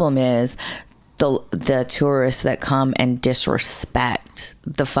problem is the tourists that come and disrespect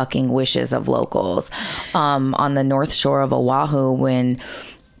the fucking wishes of locals. On the North Shore of Oahu, when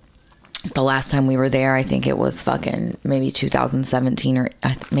the last time we were there, I think it was fucking maybe 2017 or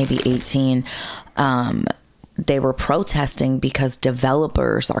maybe 18, they were protesting because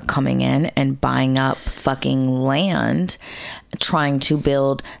developers are coming in and buying up fucking land, trying to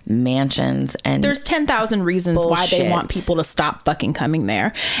build mansions. And there's 10,000 reasons why they want people to stop fucking coming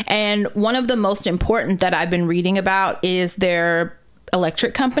there. And one of the most important that I've been reading about is their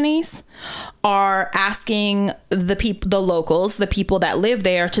electric companies are asking the locals, the people that live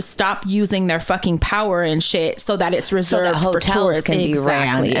there, to stop using their fucking power and shit so that it's reserved so that for tourists. Can be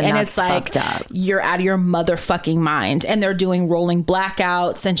ran, and it's like, up. You're out of your motherfucking mind. And they're doing rolling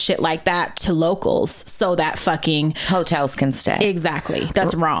blackouts and shit like that to locals so that fucking hotels can stay. Exactly.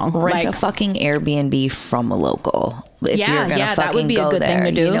 That's wrong. Rent a fucking Airbnb from a local. If you're gonna fucking that would be a good thing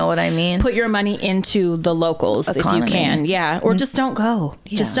to do. You know what I mean? Put your money into the locals economy. If you can. Yeah. Or just don't go.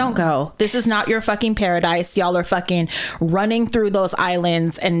 Yeah. Just don't go. This is not your fucking paradise. Y'all are fucking running through those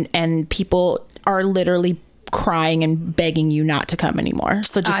islands and people are literally crying and begging you not to come anymore.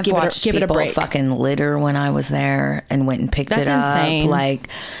 So just give it a break. Fucking litter when I was there and went and picked it up. Insane. Like,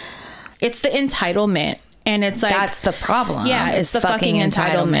 it's the entitlement. And it's like, that's the problem. Yeah, it's the fucking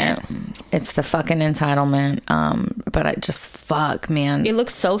entitlement. It's the fucking entitlement. But I just, fuck, man. It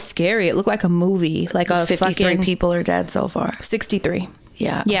looks so scary. It looked like a movie. Like a 53 fucking people are dead so far. 63.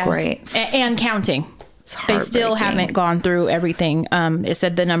 Yeah. Great. And counting. They still haven't gone through everything. It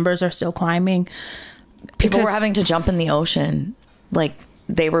said the numbers are still climbing. People were having to jump in the ocean. Like,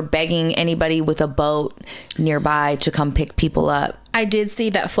 they were begging anybody with a boat nearby to come pick people up. I did see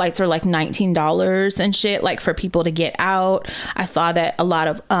that flights are like $19 and shit, like for people to get out. I saw that a lot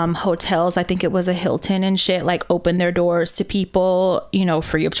of hotels, I think it was a Hilton and shit, like open their doors to people, you know,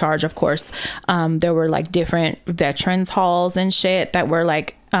 free of charge, of course. There were like different veterans halls and shit that were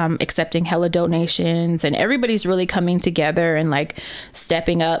like accepting hella donations, and everybody's really coming together and like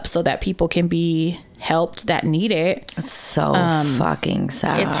stepping up so that people can be helped that need it. It's so fucking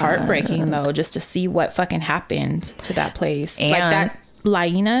sad. It's heartbreaking though, just to see what fucking happened to that place. And like that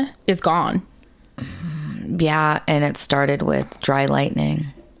Laina is gone. Yeah, and it started with dry lightning.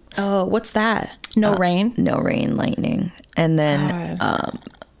 Oh, what's that? No rain? No rain, lightning. And then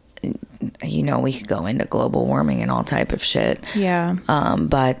you know, we could go into global warming and all type of shit. Yeah.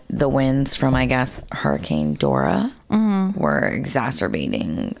 But the winds from, I guess, Hurricane Dora were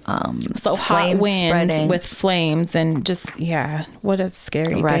exacerbating so hot wind spreading. With flames and just, yeah, what a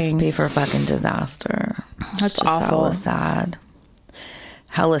scary recipe thing. for fucking disaster. That's just awful. Hella sad.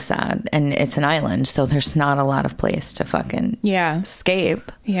 Hella sad. And it's an island, so there's not a lot of place to fucking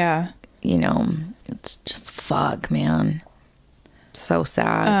escape. Yeah. You know, it's just fuck, man. So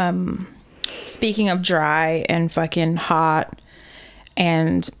sad. Speaking of dry and fucking hot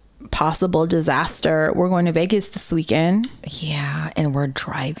and possible disaster, we're going to Vegas this weekend. Yeah, and we're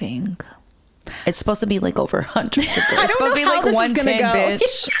driving. It's supposed to be like over 100 degrees. It's supposed to be like 110,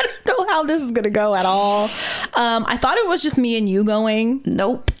 bitch. I don't know how this is gonna go at all. I thought it was just me and you going.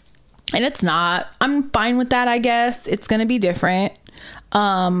 Nope. And it's not. I'm fine with that, I guess. It's gonna be different.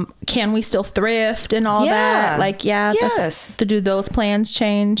 Can we still thrift and all that? Like, yes. Do those plans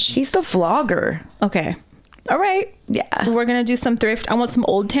change? He's the vlogger. Okay. All right. Yeah. We're going to do some thrift. I want some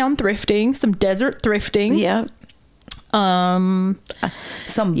old town thrifting, some desert thrifting. Yeah.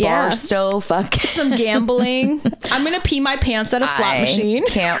 Some bar stove, some gambling. I'm going to pee my pants at a slot machine.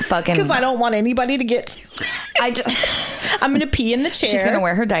 Can't fucking, because I don't want anybody to get to I'm going to pee in the chair. She's going to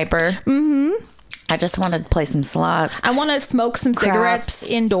wear her diaper. Mm-hmm. I just want to play some slots. I want to smoke some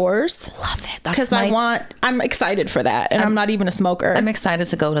cigarettes indoors. Love it. Because I'm excited for that. And I'm not even a smoker. I'm excited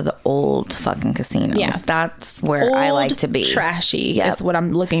to go to the old fucking casinos. Yeah. That's where I like to be. Trashy is what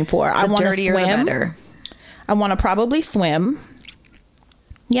I'm looking for. I want to swim. The better. I want to probably swim.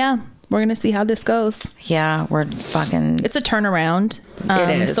 Yeah. We're going to see how this goes. Yeah. We're fucking... It's a turnaround.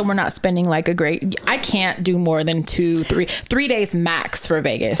 It is. So we're not spending like I can't do more than 3 days max for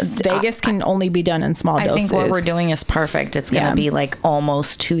Vegas. Vegas can only be done in small doses. I think what we're doing is perfect. It's going to be like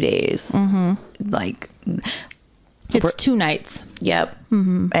almost 2 days. Mm-hmm. Like... It's 2 nights. Yep.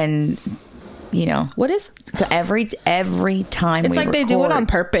 Mm-hmm. And... You know, what is every time it's like they do it on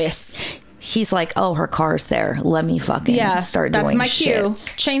purpose. He's like, oh, her car's there. Let me fucking start doing shit. That's my cue.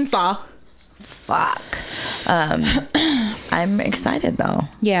 Chainsaw. Fuck. I'm excited though.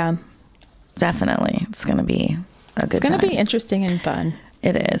 Yeah. Definitely. It's going to be a good time. It's going to be interesting and fun.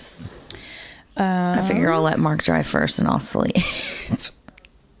 It is. I figure I'll let Mark drive first and I'll sleep.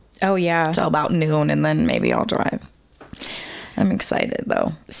 Oh, yeah. Till about noon and then maybe I'll drive. I'm excited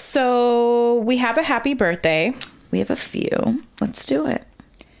though. So we have a happy birthday. We have a few. Let's do it.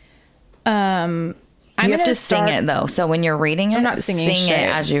 You have to sing it though. So when you're reading it, I'm not singing sing it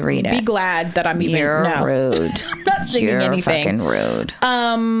as you read it. Be glad that I'm even. You're rude. I'm not singing anything. You're fucking rude.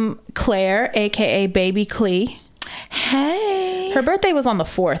 Claire, aka Baby Clee. Hey. Her birthday was on the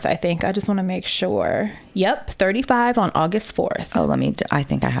 4th, I think. I just want to make sure. Yep, 35 on August 4th. Oh, I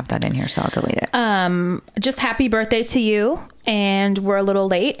think I have that in here, so I'll delete it. Just happy birthday to you. And we're a little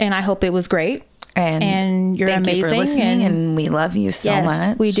late, and I hope it was great. And you're amazing. Thank you for listening, and we love you so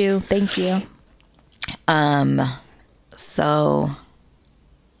much. We do. Thank you. So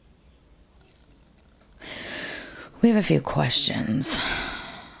we have a few questions.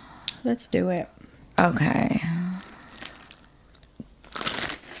 Let's do it. Okay.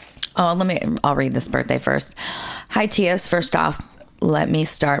 I'll read this birthday first. Hi, Tias. First off, let me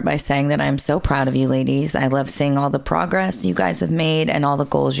start by saying that I'm so proud of you ladies. I love seeing all the progress you guys have made and all the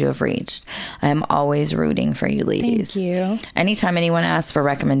goals you have reached. I am always rooting for you ladies. Thank you. Anytime anyone asks for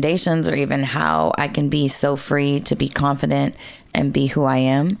recommendations or even how I can be so free to be confident and be who I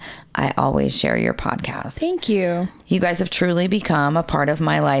am, I always share your podcast. Thank you. You guys have truly become a part of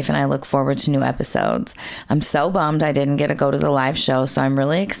my life, and I look forward to new episodes. I'm so bummed I didn't get to go to the live show, so I'm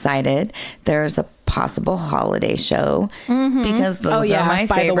really excited. There's a possible holiday show because those are my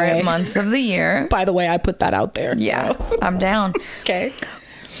favorite months of the year. By the way, I put that out there. Yeah, so. I'm down. Okay.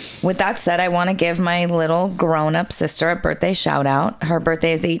 With that said, I want to give my little grown-up sister a birthday shout out. Her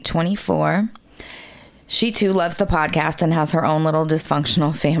birthday is 8/24. She too loves the podcast and has her own little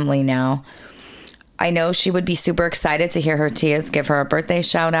dysfunctional family now. I know she would be super excited to hear her tias give her a birthday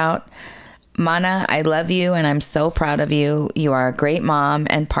shout out. Mana, I love you and I'm so proud of you. You are a great mom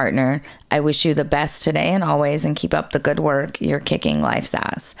and partner. I wish you the best today and always, and keep up the good work. You're kicking life's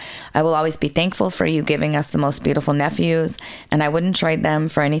ass. I will always be thankful for you giving us the most beautiful nephews, and I wouldn't trade them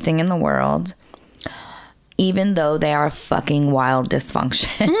for anything in the world. Even though they are a fucking wild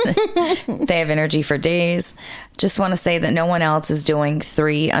dysfunction. They have energy for days. Just want to say that no one else is doing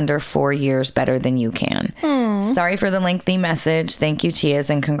 3 under 4 years better than you can. Sorry for the lengthy message. Thank you, Tias,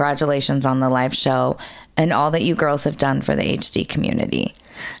 and congratulations on the live show and all that you girls have done for the HD community.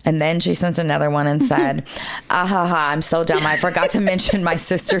 And then she sent another one and said, I'm so dumb. I forgot to mention my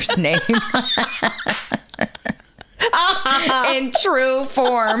sister's name. In true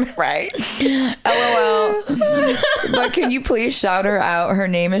form, right? LOL. But can you please shout her out? Her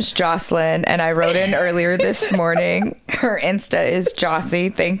name is Jocelyn, and I wrote in earlier this morning. Her Insta is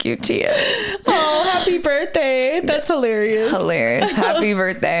Jossie. Thank you, Tias. Oh, happy birthday. That's hilarious. Hilarious. Happy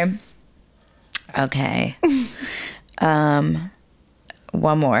birthday. Okay.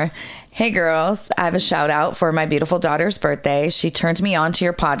 One more. Hey girls, I have a shout out for my beautiful daughter's birthday. She turned me on to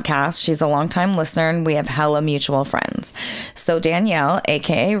your podcast. She's a longtime listener and we have hella mutual friends. So Danielle,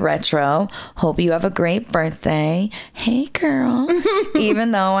 aka Retro, hope you have a great birthday. Hey girl.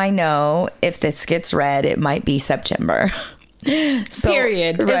 Even though I know if this gets read, it might be September. So,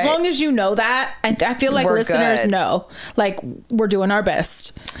 period. Right. As long as you know that, I feel like listeners know, like, we're doing our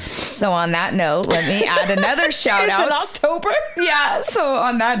best. So on that note, let me add another shout out. It's in October. Yeah. So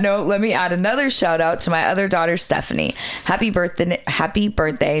on that note, let me add another shout out to my other daughter, Stephanie. Happy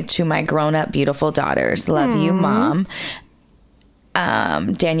birthday to my grown up beautiful daughters. Love you, Mom.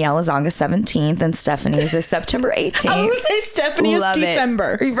 Danielle is August 17th and Stephanie's is September 18th. I was gonna say Stephanie is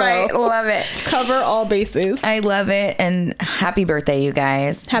December. Right. So love it. Cover all bases. I love it. And happy birthday, you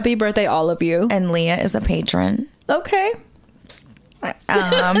guys. Happy birthday, all of you. And Leah is a patron. Okay.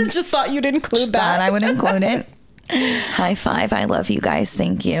 Just thought you'd include that. Thought I would include it. High five. I love you guys.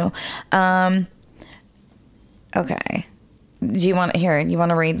 Thank you. Okay. Do you want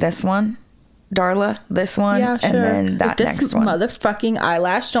to read this one? Darla, this one, yeah, sure. And then that next one. Motherfucking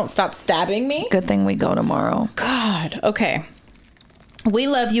eyelash, don't stop stabbing me. Good thing we go tomorrow. God, okay. We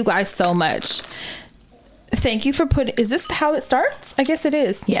love you guys so much. Thank you for is this how it starts? I guess it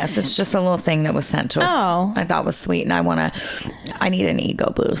is. Yes, it's just a little thing that was sent to us. Oh. I thought was sweet, and I need an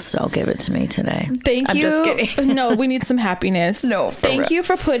ego boost, so give it to me today. Thank you. I'm just kidding. No, we need some happiness. No, Thank you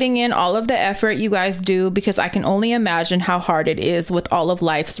for putting in all of the effort you guys do, because I can only imagine how hard it is with all of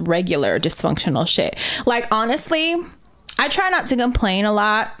life's regular dysfunctional shit. Like, honestly, I try not to complain a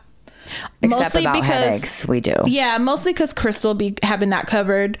lot. Except mostly about because headaches, we do. Yeah, mostly because Crystal be having that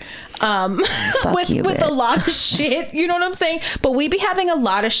covered with a lot of shit. You know what I'm saying? But we be having a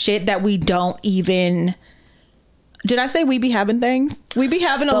lot of shit that we don't even. Did I say we be having things? We be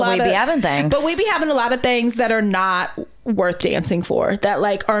having a lot of things. But we be having a lot of things that are not worth dancing for. That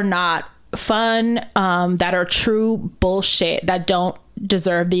like are not fun. That are true bullshit. That don't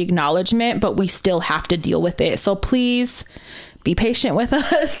deserve the acknowledgement. But we still have to deal with it. So please be patient with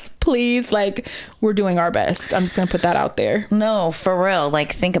us. Please, like, we're doing our best. I'm just gonna put that out there. No, for real.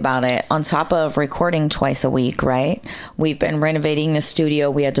 Like, think about it. On top of recording twice a week, right? We've been renovating the studio.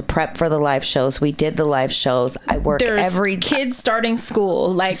 We had to prep for the live shows. We did the live shows. I work kids starting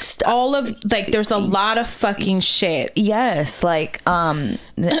school. Like, all of, like, there's a lot of fucking shit. Yes, like, and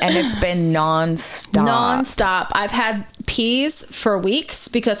it's been nonstop. I've had peas for weeks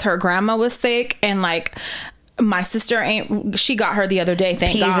because her grandma was sick, and like, my sister she got her the other day,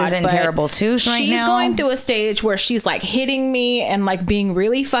 thank God. Peas is in terrible twos right now. She's going through a stage where she's like hitting me and like being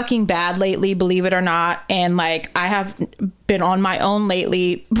really fucking bad lately, believe it or not. And like, I have been on my own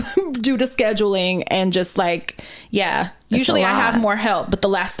lately due to scheduling and just like, yeah. Usually I have more help, but the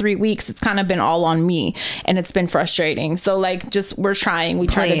last 3 weeks it's kind of been all on me and it's been frustrating. So like, just we try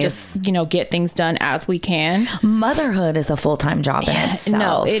to just, get things done as we can. Motherhood is a full-time job in itself.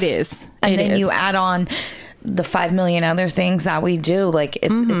 No, it is. And then you add on the 5 million other things that we do. Like,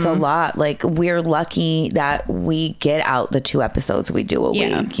 it's a lot. Like, we're lucky that we get out the 2 episodes we do a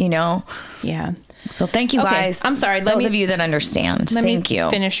week, Yeah. So thank you guys. I'm sorry. Those of you that understand. Thank you.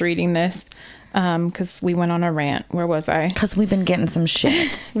 Finish reading this. because we went on a rant. Where was I? Because we've been getting some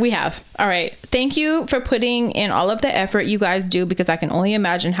shit. We have. All right. Thank you for putting in all of the effort you guys do, because I can only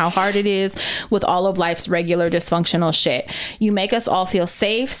imagine how hard it is with all of life's regular dysfunctional shit. You make us all feel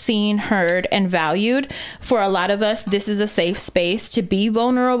safe, seen, heard, and valued. For a lot of us, this is a safe space to be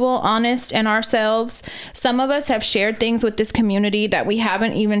vulnerable, honest, and ourselves. Some of us have shared things with this community that we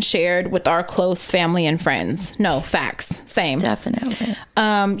haven't even shared with our close family and friends. No, facts. Same. Definitely.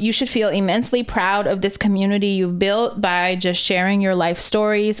 You should feel immensely proud of this community you've built by just sharing your life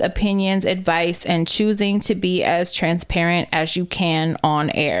stories, opinions, advice, and choosing to be as transparent as you can on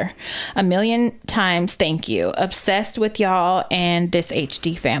air. A million times thank you. Obsessed with y'all and this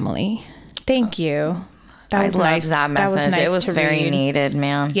HD family. Thank you. That was nice. That message. That was nice. It was very needed,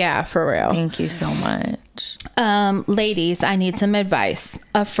 man. Yeah, for real. Thank you so much. Ladies, I need some advice.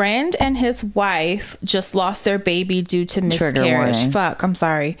 A friend and his wife just lost their baby due to miscarriage. Fuck, I'm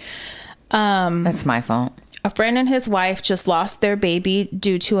sorry. That's my fault. A friend and his wife just lost their baby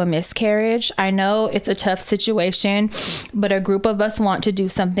due to a miscarriage. I know it's a tough situation, but a group of us want to do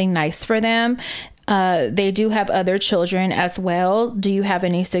something nice for them. They do have other children as well. Do you have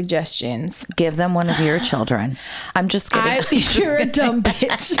any suggestions? Give them one of your children. I'm just kidding. You're a dumb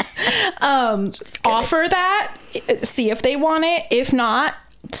bitch. Offer that. See if they want it. If not,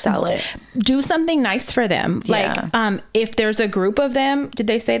 sell it. Do something nice for them. Yeah. Like, if there's a group of them, did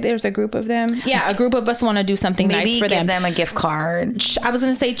they say there's a group of them? Yeah, a group of us want to do something nice for them. Maybe give them a gift card. I was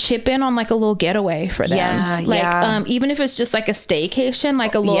going to say chip in on like a little getaway for them. Yeah, like, even if it's just like a staycation,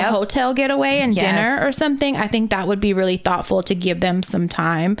 like a little hotel getaway and dinner or something, I think that would be really thoughtful to give them some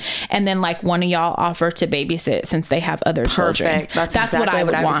time. And then like one of y'all offer to babysit since they have other children. Perfect. That's exactly what I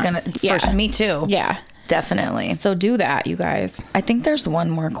would want. For me too. Yeah. Definitely. So do that, you guys. I think there's one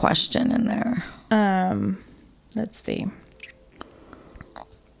more question in there. Let's see.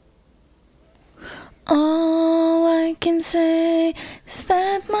 All I can say is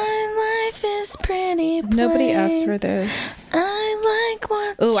that my life is pretty plain. Nobody asked for this. I like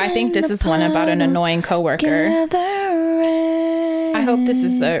watching. Ooh, I think this is one about an annoying coworker. I hope this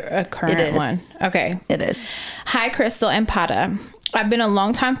is a current one. Okay. It is. Hi, Crystal and Pata. I've been a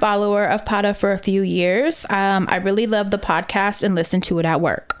longtime follower of Pata for a few years. I really love the podcast and listen to it at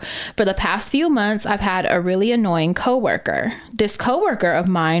work. For the past few months, I've had a really annoying coworker. This coworker of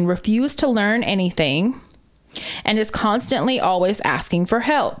mine refused to learn anything and is constantly always asking for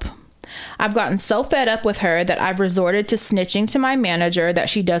help. I've gotten so fed up with her that I've resorted to snitching to my manager that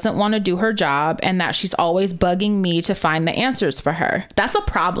she doesn't want to do her job and that she's always bugging me to find the answers for her. That's a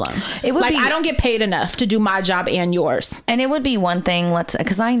problem. It would I don't get paid enough to do my job and yours. And it would be one thing,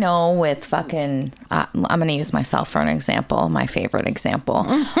 because I know with fucking, I'm going to use myself for an example, my favorite example.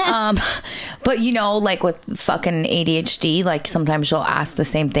 But you know, like with fucking ADHD, like sometimes you'll ask the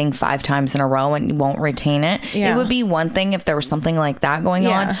same thing 5 times in a row and you won't retain it. Yeah. It would be one thing if there was something like that going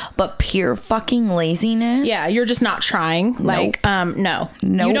on, but pure fucking laziness. Yeah, you're just not trying. Nope. Like, no.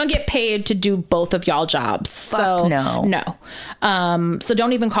 Nope. You don't get paid to do both of y'all jobs. Fuck no. So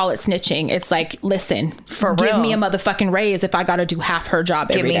don't even call it snitching. It's like, listen, give me a motherfucking raise if I got to do half her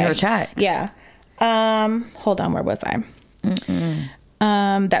job every day. Give me her check. Yeah. Hold on, where was I?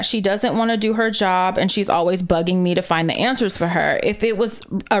 That she doesn't want to do her job and she's always bugging me to find the answers for her. If it was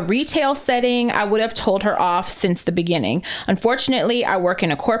a retail setting, I would have told her off since the beginning. Unfortunately, I work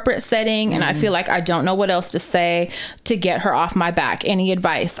in a corporate setting and I feel like I don't know what else to say to get her off my back. Any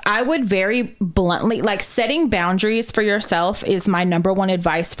advice? I would very bluntly, like, setting boundaries for yourself is my number one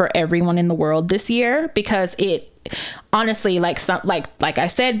advice for everyone in the world this year, because it honestly, like I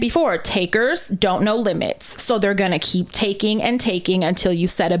said before, takers don't know limits, so they're gonna keep taking and taking until you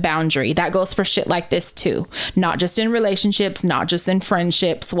set a boundary. That goes for shit like this too, not just in relationships, not just in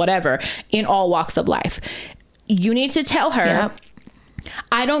friendships, whatever, in all walks of life. You need to tell her,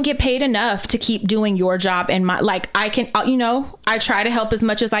 I don't get paid enough to keep doing your job and my, like, I can, I try to help as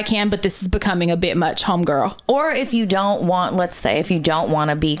much as I can, but this is becoming a bit much, homegirl. Or if you don't want, let's say, if you don't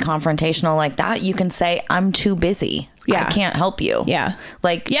want to be confrontational like that, you can say, I'm too busy. I can't help you.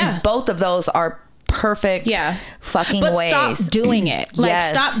 Both of those are perfect fucking ways. Stop doing it.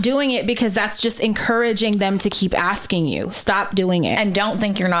 Stop doing it, because that's just encouraging them to keep asking you. Stop doing it. And don't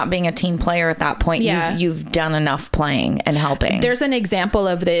think you're not being a team player at that point. You've done enough playing and helping. There's an example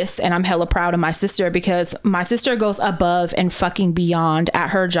of this, and I'm hella proud of my sister, because my sister goes above and fucking beyond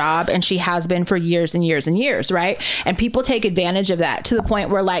at her job, and she has been for years and years and years, right? And people take advantage of that to the point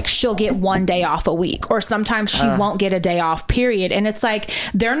where, like, she'll get one day off a week, or sometimes she won't get a day off, period. And it's like,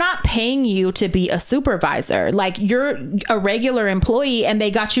 they're not paying you to be a supervisor. Like, you're a regular employee and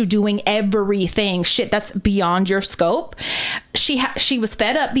they got you doing everything. Shit that's beyond your scope. She was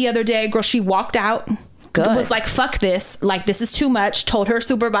fed up the other day, girl. She walked out. Good. Was like, fuck this. Like, this is too much. Told her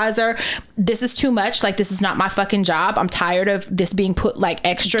supervisor, this is too much. Like, this is not my fucking job. I'm tired of this being put like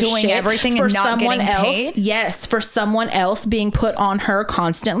extra doing shit everything for and not someone getting else. paid. Yes, for someone else being put on her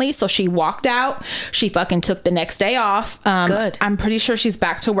constantly. So she walked out. She fucking took the next day off. Good. I'm pretty sure she's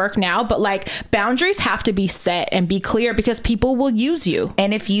back to work now. But like, boundaries have to be set and be clear because people will use you.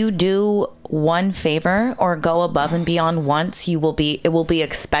 And if you do one favor or go above and beyond once, it will be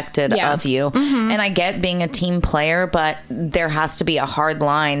expected of you. And I get being a team player, but there has to be a hard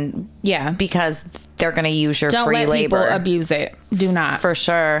line. Yeah. Because they're going to use your Don't free let labor. people abuse it. Do not. For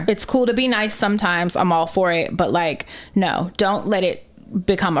sure. It's cool to be nice sometimes. I'm all for it. But like, no, don't let it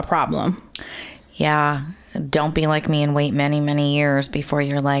become a problem. Yeah. Don't be like me and wait many, many years before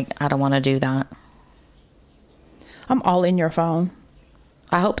you're like, I don't want to do I'm all in your phone.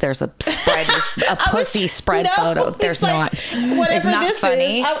 I hope there's a spread, a pussy spread photo. There's like, not. Whatever it's not this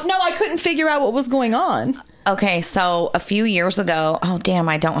funny. Is. I couldn't figure out what was going on. Okay, so a few years ago, oh damn,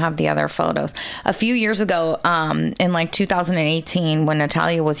 I don't have the other photos. A few years ago, in like 2018, when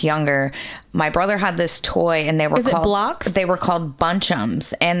Natalia was younger, my brother had this toy, and they were Is it called blocks? They were called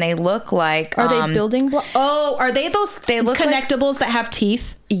bunchums, and they look like. Are they building blocks? Oh, are they those They look connectables that have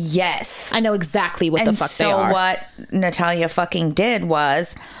teeth? Yes. I know exactly what the fuck they are. So what Natalia fucking did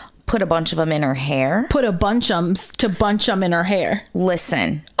was put a bunch of them in her hair. Put a bunchums to bunch them in her hair.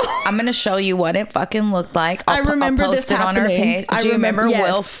 Listen, I'm going to show you what it fucking looked like. I remember I'll post this it on our happening. page. Do you remember yes,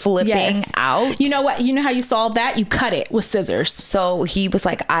 Will flipping out? You know what? You know how you solve that? You cut it with scissors. So he was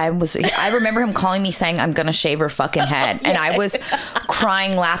like, I remember him calling me saying, I'm going to shave her fucking head. And I was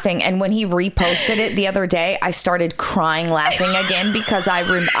crying, laughing. And when he reposted it the other day, I started crying, laughing again because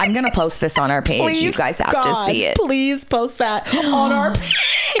I'm going to post this on our page. Please, you guys have God, to see it. Please post that on our page.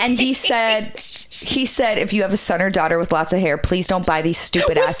 And he said, if you have a son or daughter with lots of hair, please don't buy these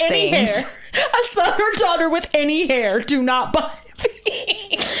stupid ass things. Hair. A son or daughter with any hair, do not buy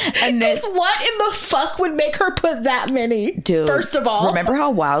these. And because what in the fuck would make her put that many? Dude, first of all, remember how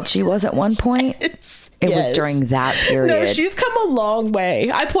wild she was at one point? It was during that period. No, she's come a long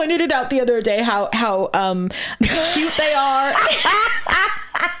way. I pointed it out the other day how cute they are.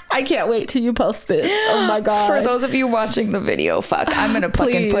 I can't wait till you post this. Oh my God. For those of you watching the video, I'm gonna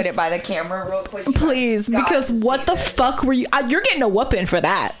fucking put it by the camera real quick. Please, because what the fuck were you? You're getting a whooping for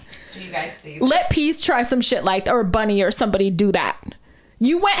that. Do you guys see this? Let Peace try some shit like that, or Bunny or somebody do that.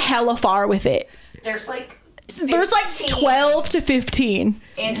 You went hella far with it. There's like 12 to 15.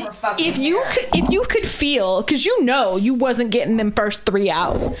 In her fucking if you could feel, because you wasn't getting them first 3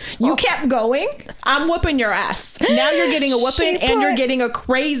 out, you kept going. I'm whooping your ass. Now you're getting a whooping and you're getting a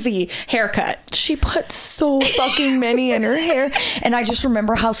crazy haircut. She put so fucking many in her hair, and I just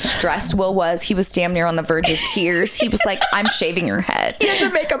remember how stressed Will was. He was damn near on the verge of tears. He was like, "I'm shaving your head." You had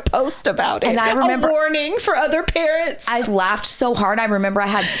to make a post about it. And I remember a warning for other parents. I laughed so hard. I remember I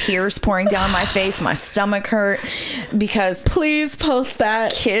had tears pouring down my face. My stomach hurt because please post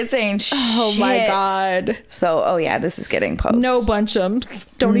that. Kids ain't shit. Oh my God. So, oh yeah, this is getting posted. No bunchums.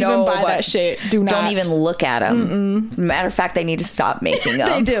 Don't even buy that shit. Do not. Don't even look at them. Matter of fact, they need to stop making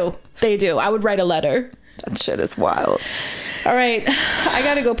them. They do. I would write a letter. That shit is wild. All right. I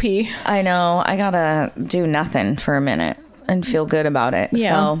gotta go pee. I know. I gotta do nothing for a minute and feel good about it. Yeah.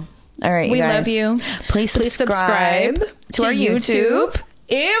 So, all right, you guys. Love you. Please subscribe to our YouTube.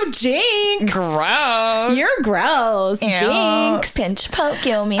 Ew, Jinx. Gross. You're gross. Ew. Jinx. Pinch poke,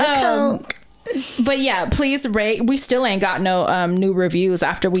 give me a Coke. But yeah, please rate. We still ain't got no new reviews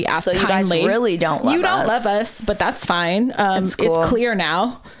after we asked so you kindly. guys really don't love us. You don't love us, but that's fine. It's cool. It's clear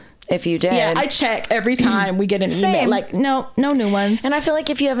now. If you did. Yeah, I check every time we get an email. Like, no new ones. And I feel like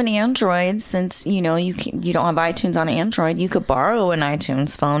if you have an Android, since, you don't have iTunes on Android, you could borrow an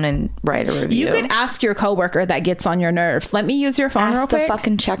iTunes phone and write a review. You could ask your coworker that gets on your nerves. Let me use your phone real quick. Ask the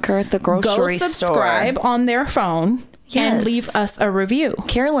fucking checker at the grocery store. Go subscribe on their phone. Yes. And leave us a review.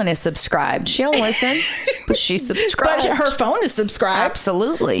 Carolyn is subscribed. She don't listen, but she's subscribed. But her phone is subscribed.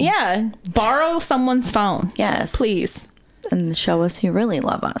 Absolutely. Yeah. Borrow someone's phone. Yes. Please. And show us you really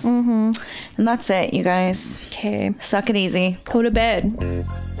love us. And that's it, you guys. Okay. Suck it easy. Go to bed.